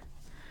sticker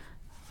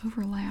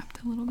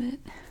overlapped a little bit.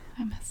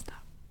 I messed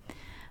up.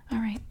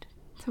 Alright,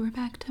 so we're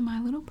back to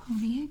My Little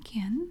Pony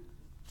again.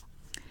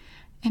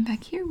 And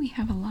back here we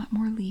have a lot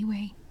more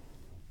leeway.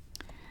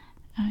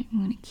 I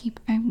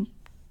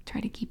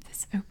try to keep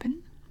this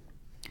open,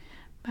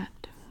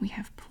 but we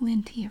have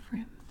plenty of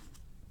room.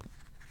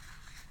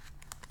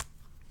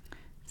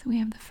 So we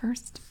have the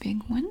first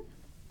big one,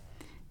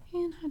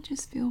 and I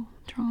just feel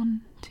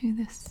drawn to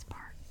this part.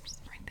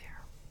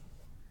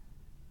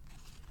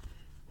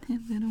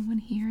 Little one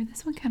here.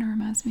 This one kind of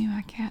reminds me of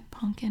my cat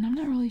Pumpkin. I'm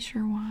not really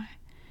sure why.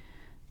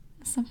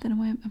 Something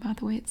about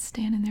the way it's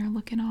standing there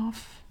looking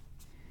off.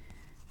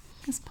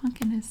 Because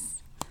Pumpkin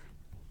is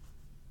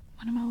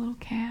one of my little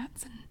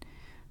cats, and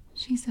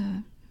she's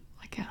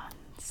like a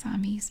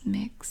Siamese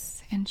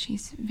mix, and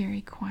she's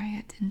very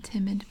quiet and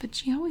timid, but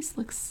she always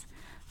looks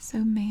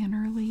so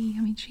mannerly.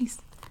 I mean, she's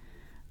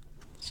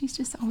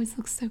just always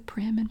looks so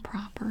prim and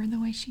proper. The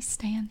way she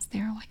stands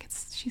there, like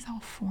she's all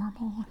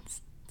formal.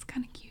 It's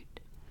kind of cute.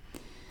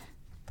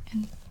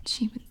 And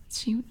she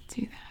would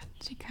do that.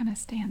 She kind of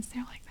stands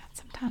there like that.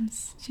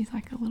 Sometimes she's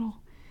like a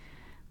little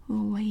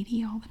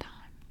lady all the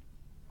time.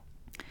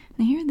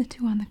 Now here are the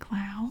 2 on the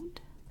cloud.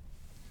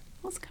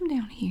 Let's come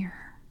down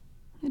here.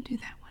 I'm gonna do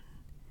that one.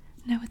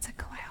 No, it's a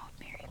cloud,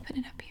 Mary. Put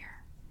it up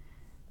here.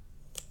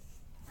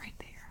 Right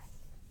there.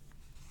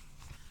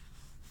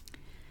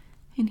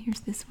 And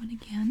here's this one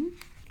again.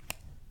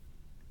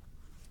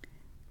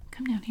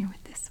 Come down here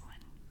with this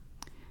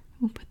one.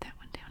 We'll put that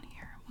one down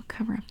here. We'll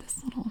cover up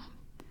this little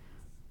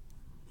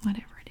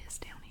whatever it is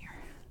down here.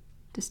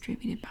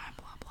 Distributed by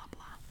blah, blah,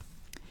 blah.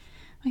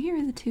 Well, here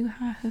are the two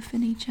high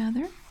hoofing each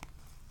other.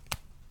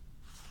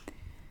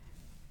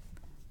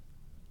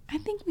 I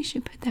think we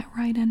should put that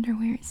right under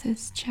where it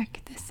says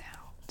check this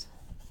out.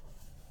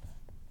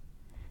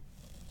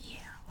 Yeah,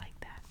 like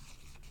that.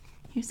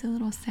 Here's a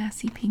little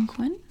sassy pink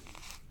one.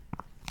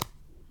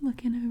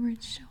 Looking over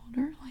its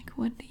shoulder like,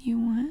 what do you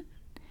want?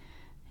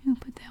 And we'll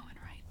put that one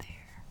right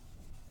there.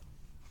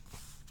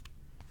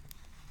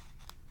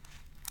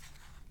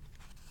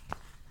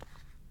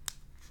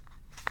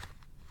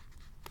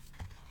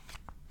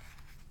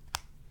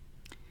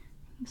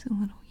 Here's a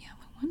little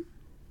yellow one.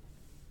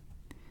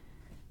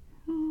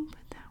 We'll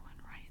put that one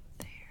right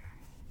there.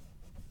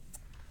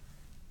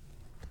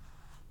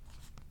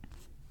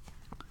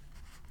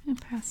 And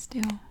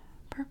pastel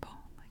purple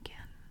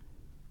again.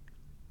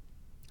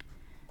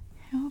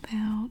 How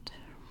about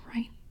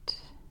right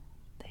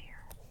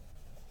there?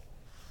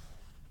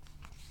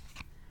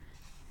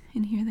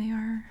 And here they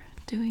are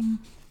doing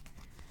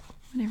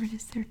whatever it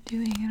is they're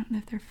doing. I don't know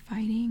if they're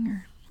fighting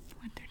or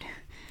what they're doing.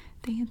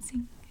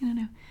 Dancing. I don't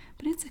know.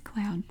 But it's a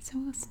cloud, so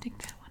we'll stick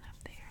that one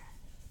up there.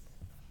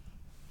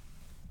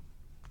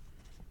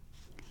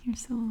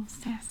 Here's a little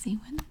sassy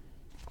one.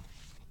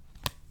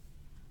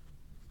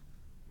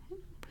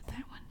 Put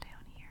that one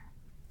down here.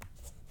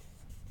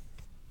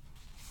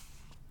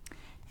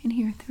 And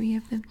here are three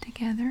of them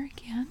together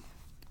again.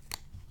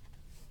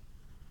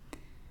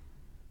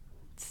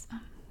 Let's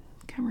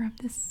cover up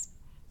this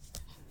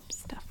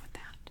stuff with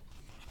that.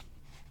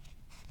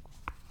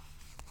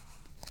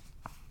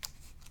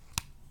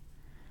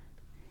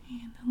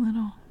 And a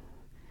little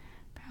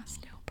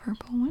pastel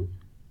purple one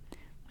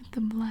with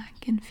the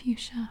black and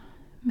fuchsia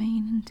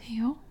mane and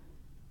tail.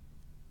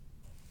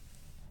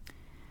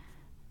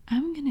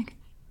 I'm going to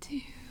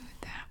do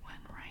that one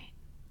right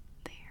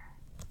there.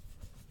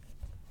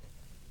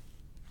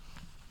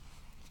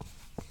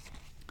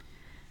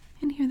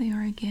 And here they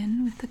are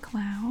again with the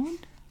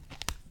cloud,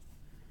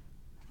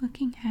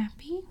 looking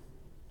happy.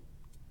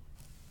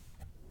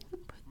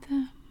 Put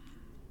them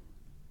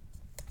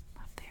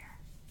up there.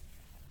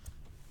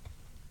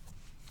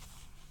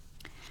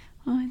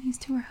 Oh, and these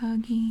two are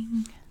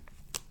hugging.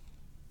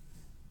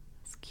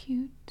 It's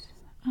cute.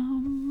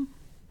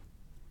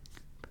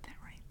 Put that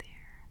right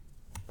there.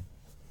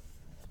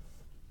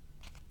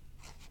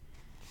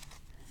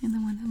 And the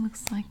one that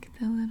looks like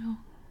the little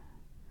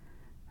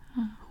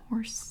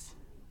horse,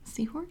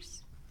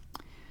 seahorse.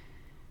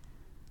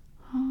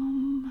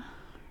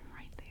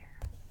 Right there.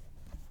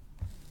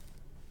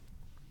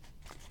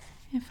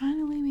 And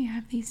finally we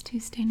have these two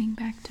standing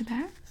back to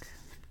back.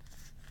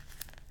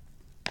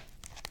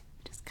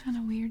 Just kind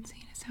of weird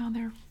seeing as how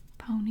they're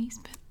ponies,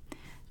 but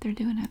they're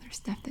doing other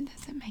stuff that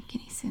doesn't make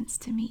any sense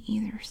to me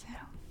either, so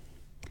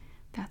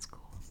that's cool.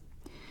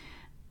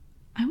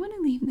 I want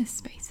to leave this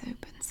space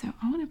open, so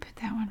I want to put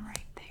that one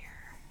right there.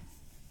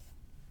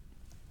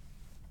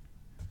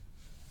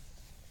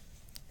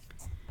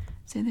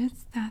 So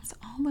that's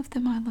all of the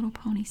My Little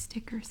Pony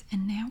stickers,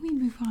 and now we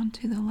move on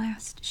to the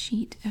last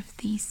sheet of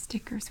these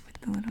stickers with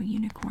the little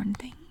unicorn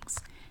things,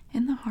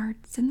 and the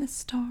hearts, and the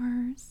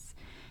stars,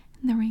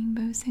 and the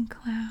rainbows and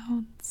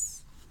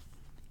clouds,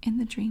 and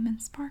the dream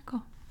and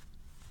sparkle.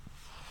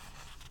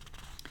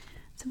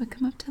 So we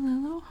come up to the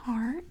little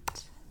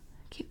heart,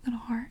 cute little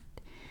heart.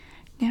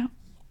 Now,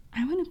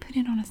 I want to put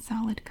it on a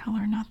solid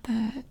color, not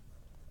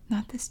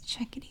this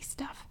checkety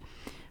stuff.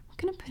 We're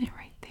going to put it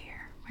right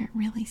there where it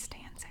really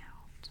stands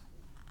out.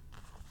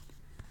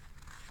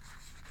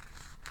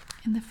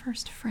 In the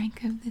first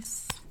frank of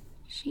this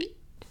sheet,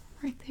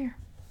 right there.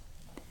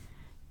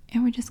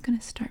 And we're just going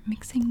to start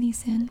mixing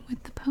these in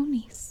with the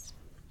ponies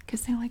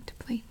because they like to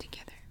play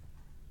together.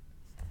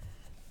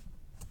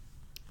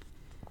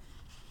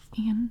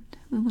 And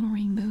the little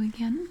rainbow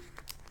again.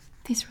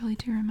 These really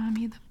do remind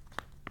me of the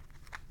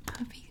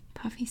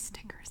puffy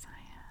stickers I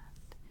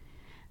had.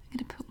 I'm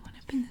going to put one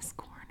up in this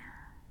corner.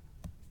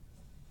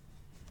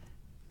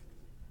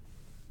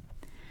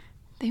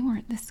 They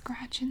weren't the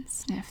scratch and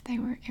sniff. It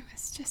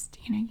was just,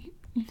 you know,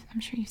 I'm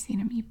sure you've seen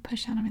them. You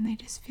push on them and they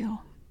just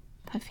feel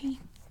puffy.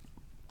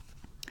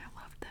 I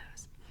love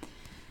those.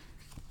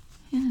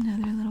 And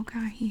another little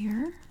guy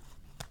here.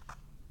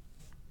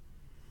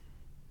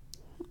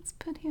 Let's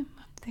put him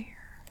up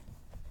there.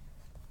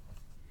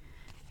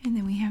 And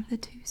then we have the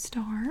two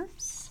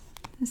stars.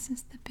 This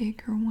is the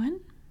bigger one.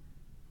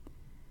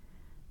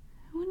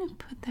 I want to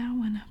put that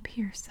one up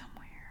here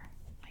somewhere,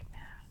 like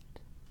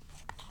that.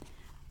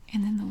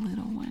 And then the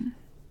little one,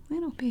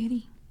 little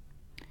bitty.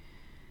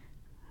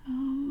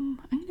 I'm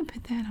going to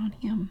put that on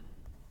him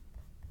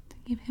to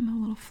give him a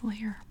little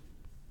flair.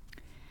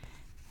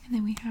 And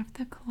then we have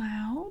the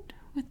cloud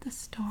with the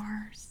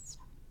stars.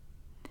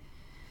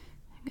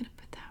 I'm going to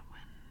put that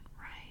one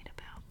right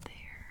about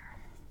there.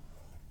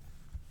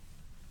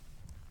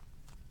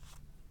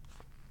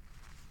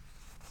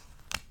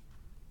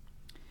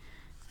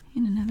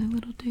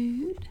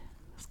 dude.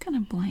 It's kind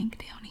of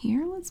blank down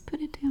here. Let's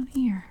put it down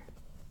here.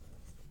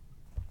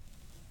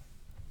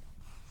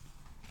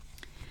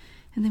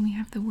 And then we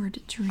have the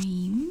word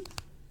dream.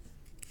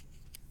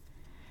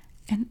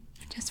 And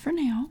just for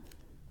now,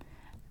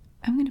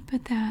 I'm going to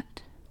put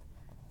that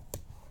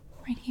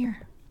right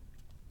here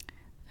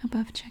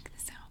above. Check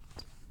this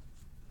out.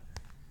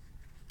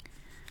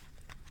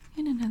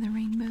 And another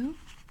rainbow.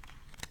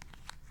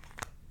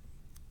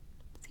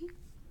 See?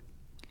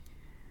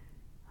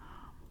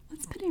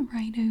 Let's put it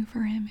right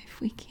over him if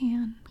we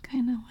can.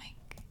 Kind of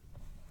like,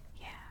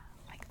 yeah,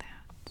 like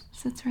that.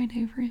 So it's right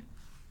over him.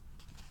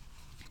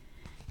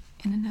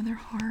 And another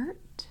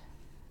heart.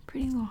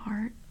 Pretty little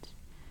heart.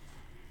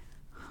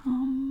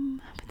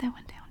 Put that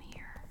one down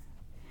here.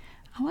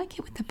 I like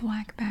it with the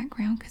black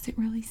background because it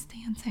really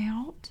stands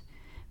out.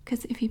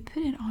 Because if you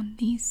put it on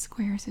these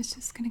squares, it's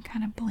just going to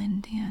kind of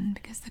blend in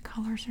because the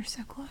colors are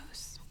so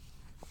close.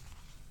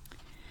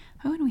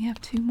 Oh, and we have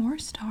 2 more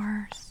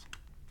stars.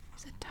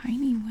 There's a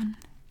tiny one.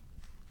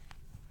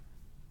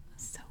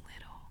 So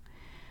little.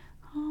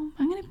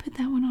 I'm going to put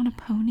that one on a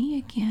pony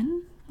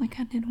again, like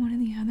I did one of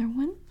the other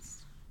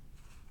ones.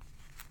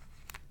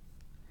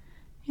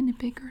 And a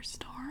bigger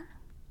star.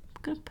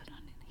 I'm going to put on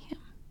him.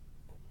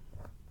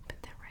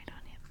 Put that right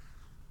on him.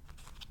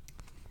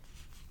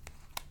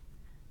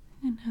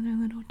 Another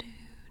little dude.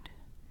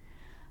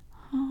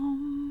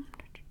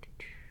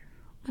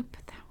 We'll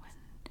put that one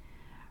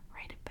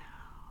right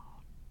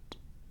about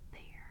there.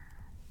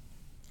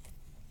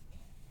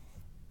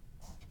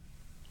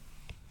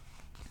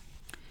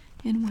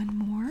 And one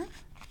more.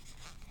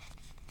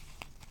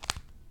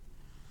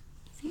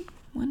 See,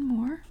 one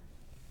more.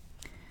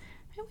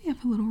 And we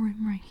have a little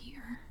room right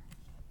here.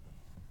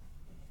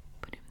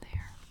 Put him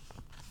there.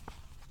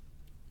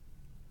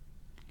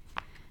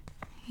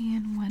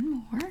 And one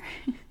more.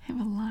 I have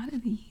a lot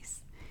of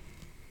these.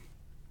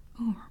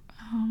 Oh,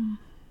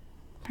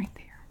 right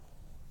there.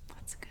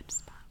 That's a good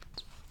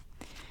spot.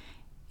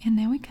 And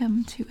now we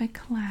come to a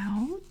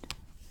cloud.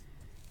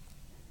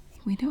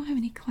 We don't have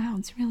any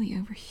clouds really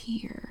over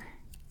here.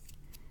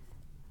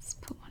 Let's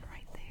put one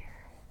right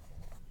there.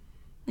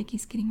 Like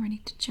he's getting ready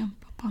to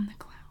jump up on the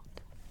cloud.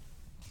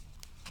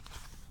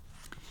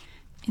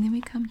 And then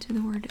we come to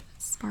the word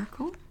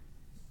sparkle.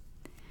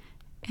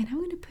 And I'm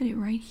going to put it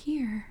right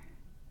here.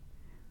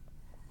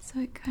 So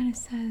it kind of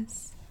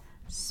says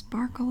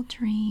sparkle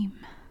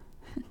dream.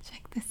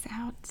 Check this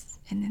out.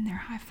 And then they're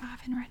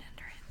high-fiving right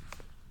under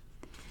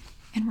it.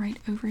 And right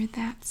over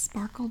that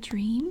sparkle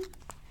dream,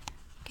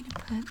 I'm going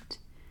to put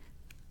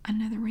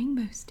another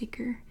rainbow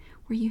sticker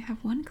where you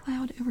have one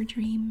cloud over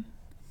dream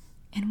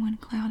and one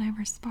cloud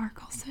over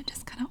sparkle. So it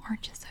just kind of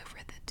arches over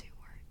the 2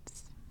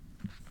 words.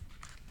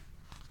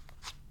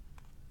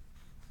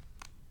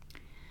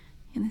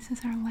 And this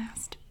is our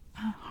last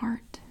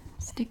heart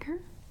sticker.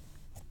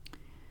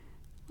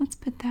 Let's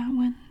put that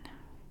one.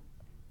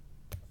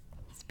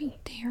 Let's be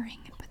daring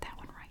and put that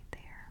one right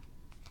there.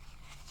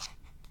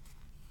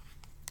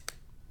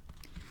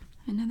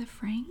 Another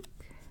Frank.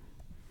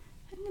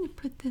 I'm going to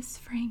put this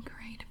Frank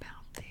right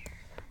about there.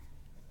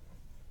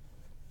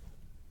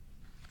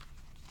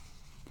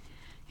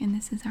 And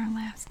this is our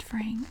last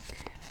Frank.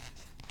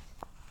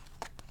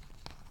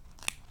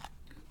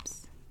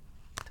 Oops.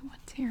 Don't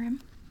want to tear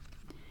him.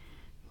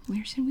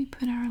 Where should we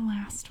put our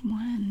last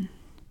one?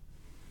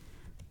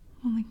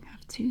 We only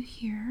have 2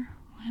 here,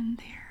 1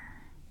 there.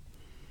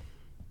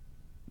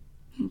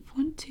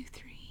 1, 2,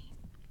 3.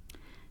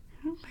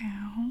 How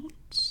about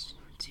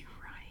do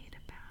right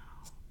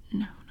about?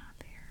 No, not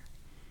there.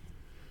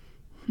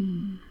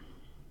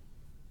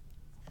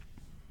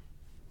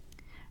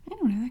 I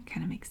don't know. That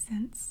kind of makes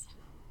sense.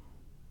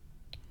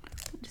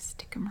 We'll just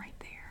stick them right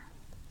there.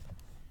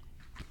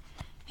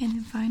 And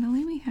then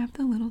finally, we have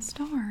the little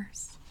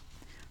stars.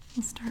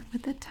 We'll start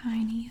with the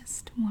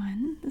tiniest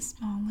one, the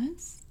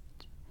smallest.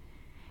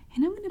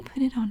 And I'm going to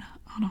put it on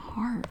a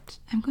heart.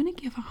 I'm going to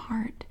give a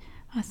heart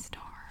a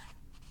star.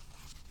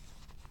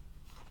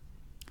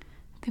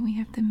 Then we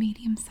have the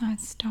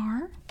medium-sized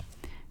star.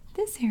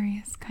 This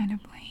area is kind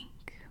of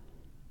blank.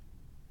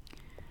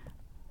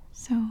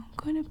 So I'm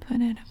going to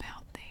put it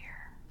about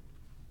there.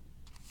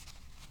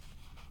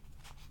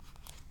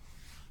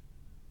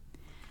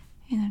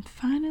 And then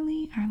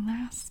finally, our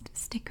last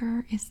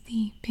sticker is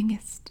the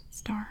biggest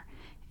star.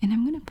 And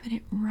I'm going to put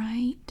it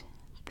right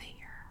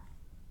there.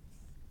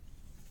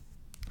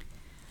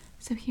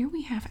 So here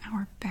we have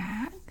our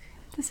back.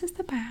 This is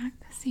the back,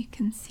 so you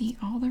can see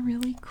all the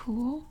really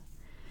cool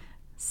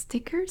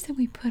stickers that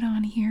we put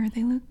on here.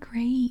 They look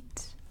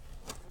great.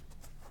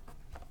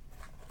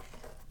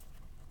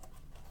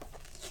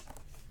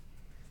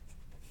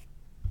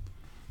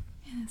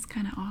 And it's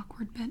kind of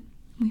awkward, but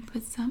we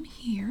put some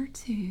here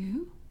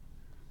too,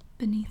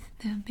 beneath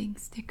the big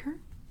sticker.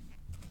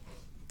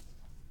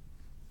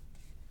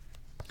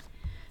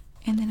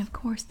 And then of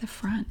course the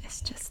front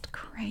is just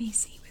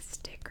crazy with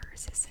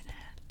stickers, isn't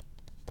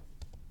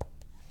it?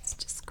 It's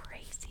just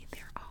crazy.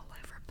 They're all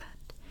over,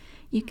 but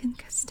you can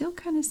still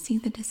kind of see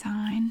the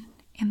design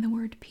and the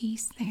word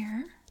peace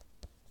there.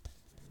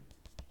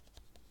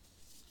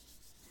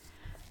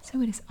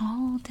 So it is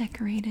all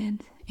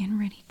decorated and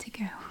ready to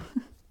go.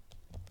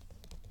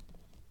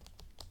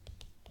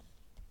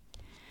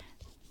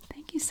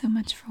 Thank you so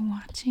much for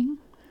watching.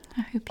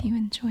 I hope you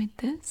enjoyed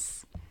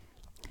this.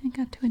 I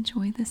got to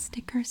enjoy the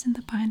stickers in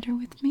the binder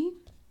with me.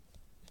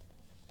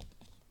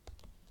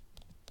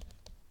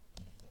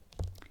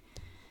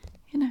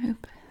 And I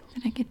hope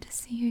that I get to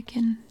see you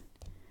again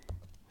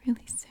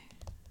really soon.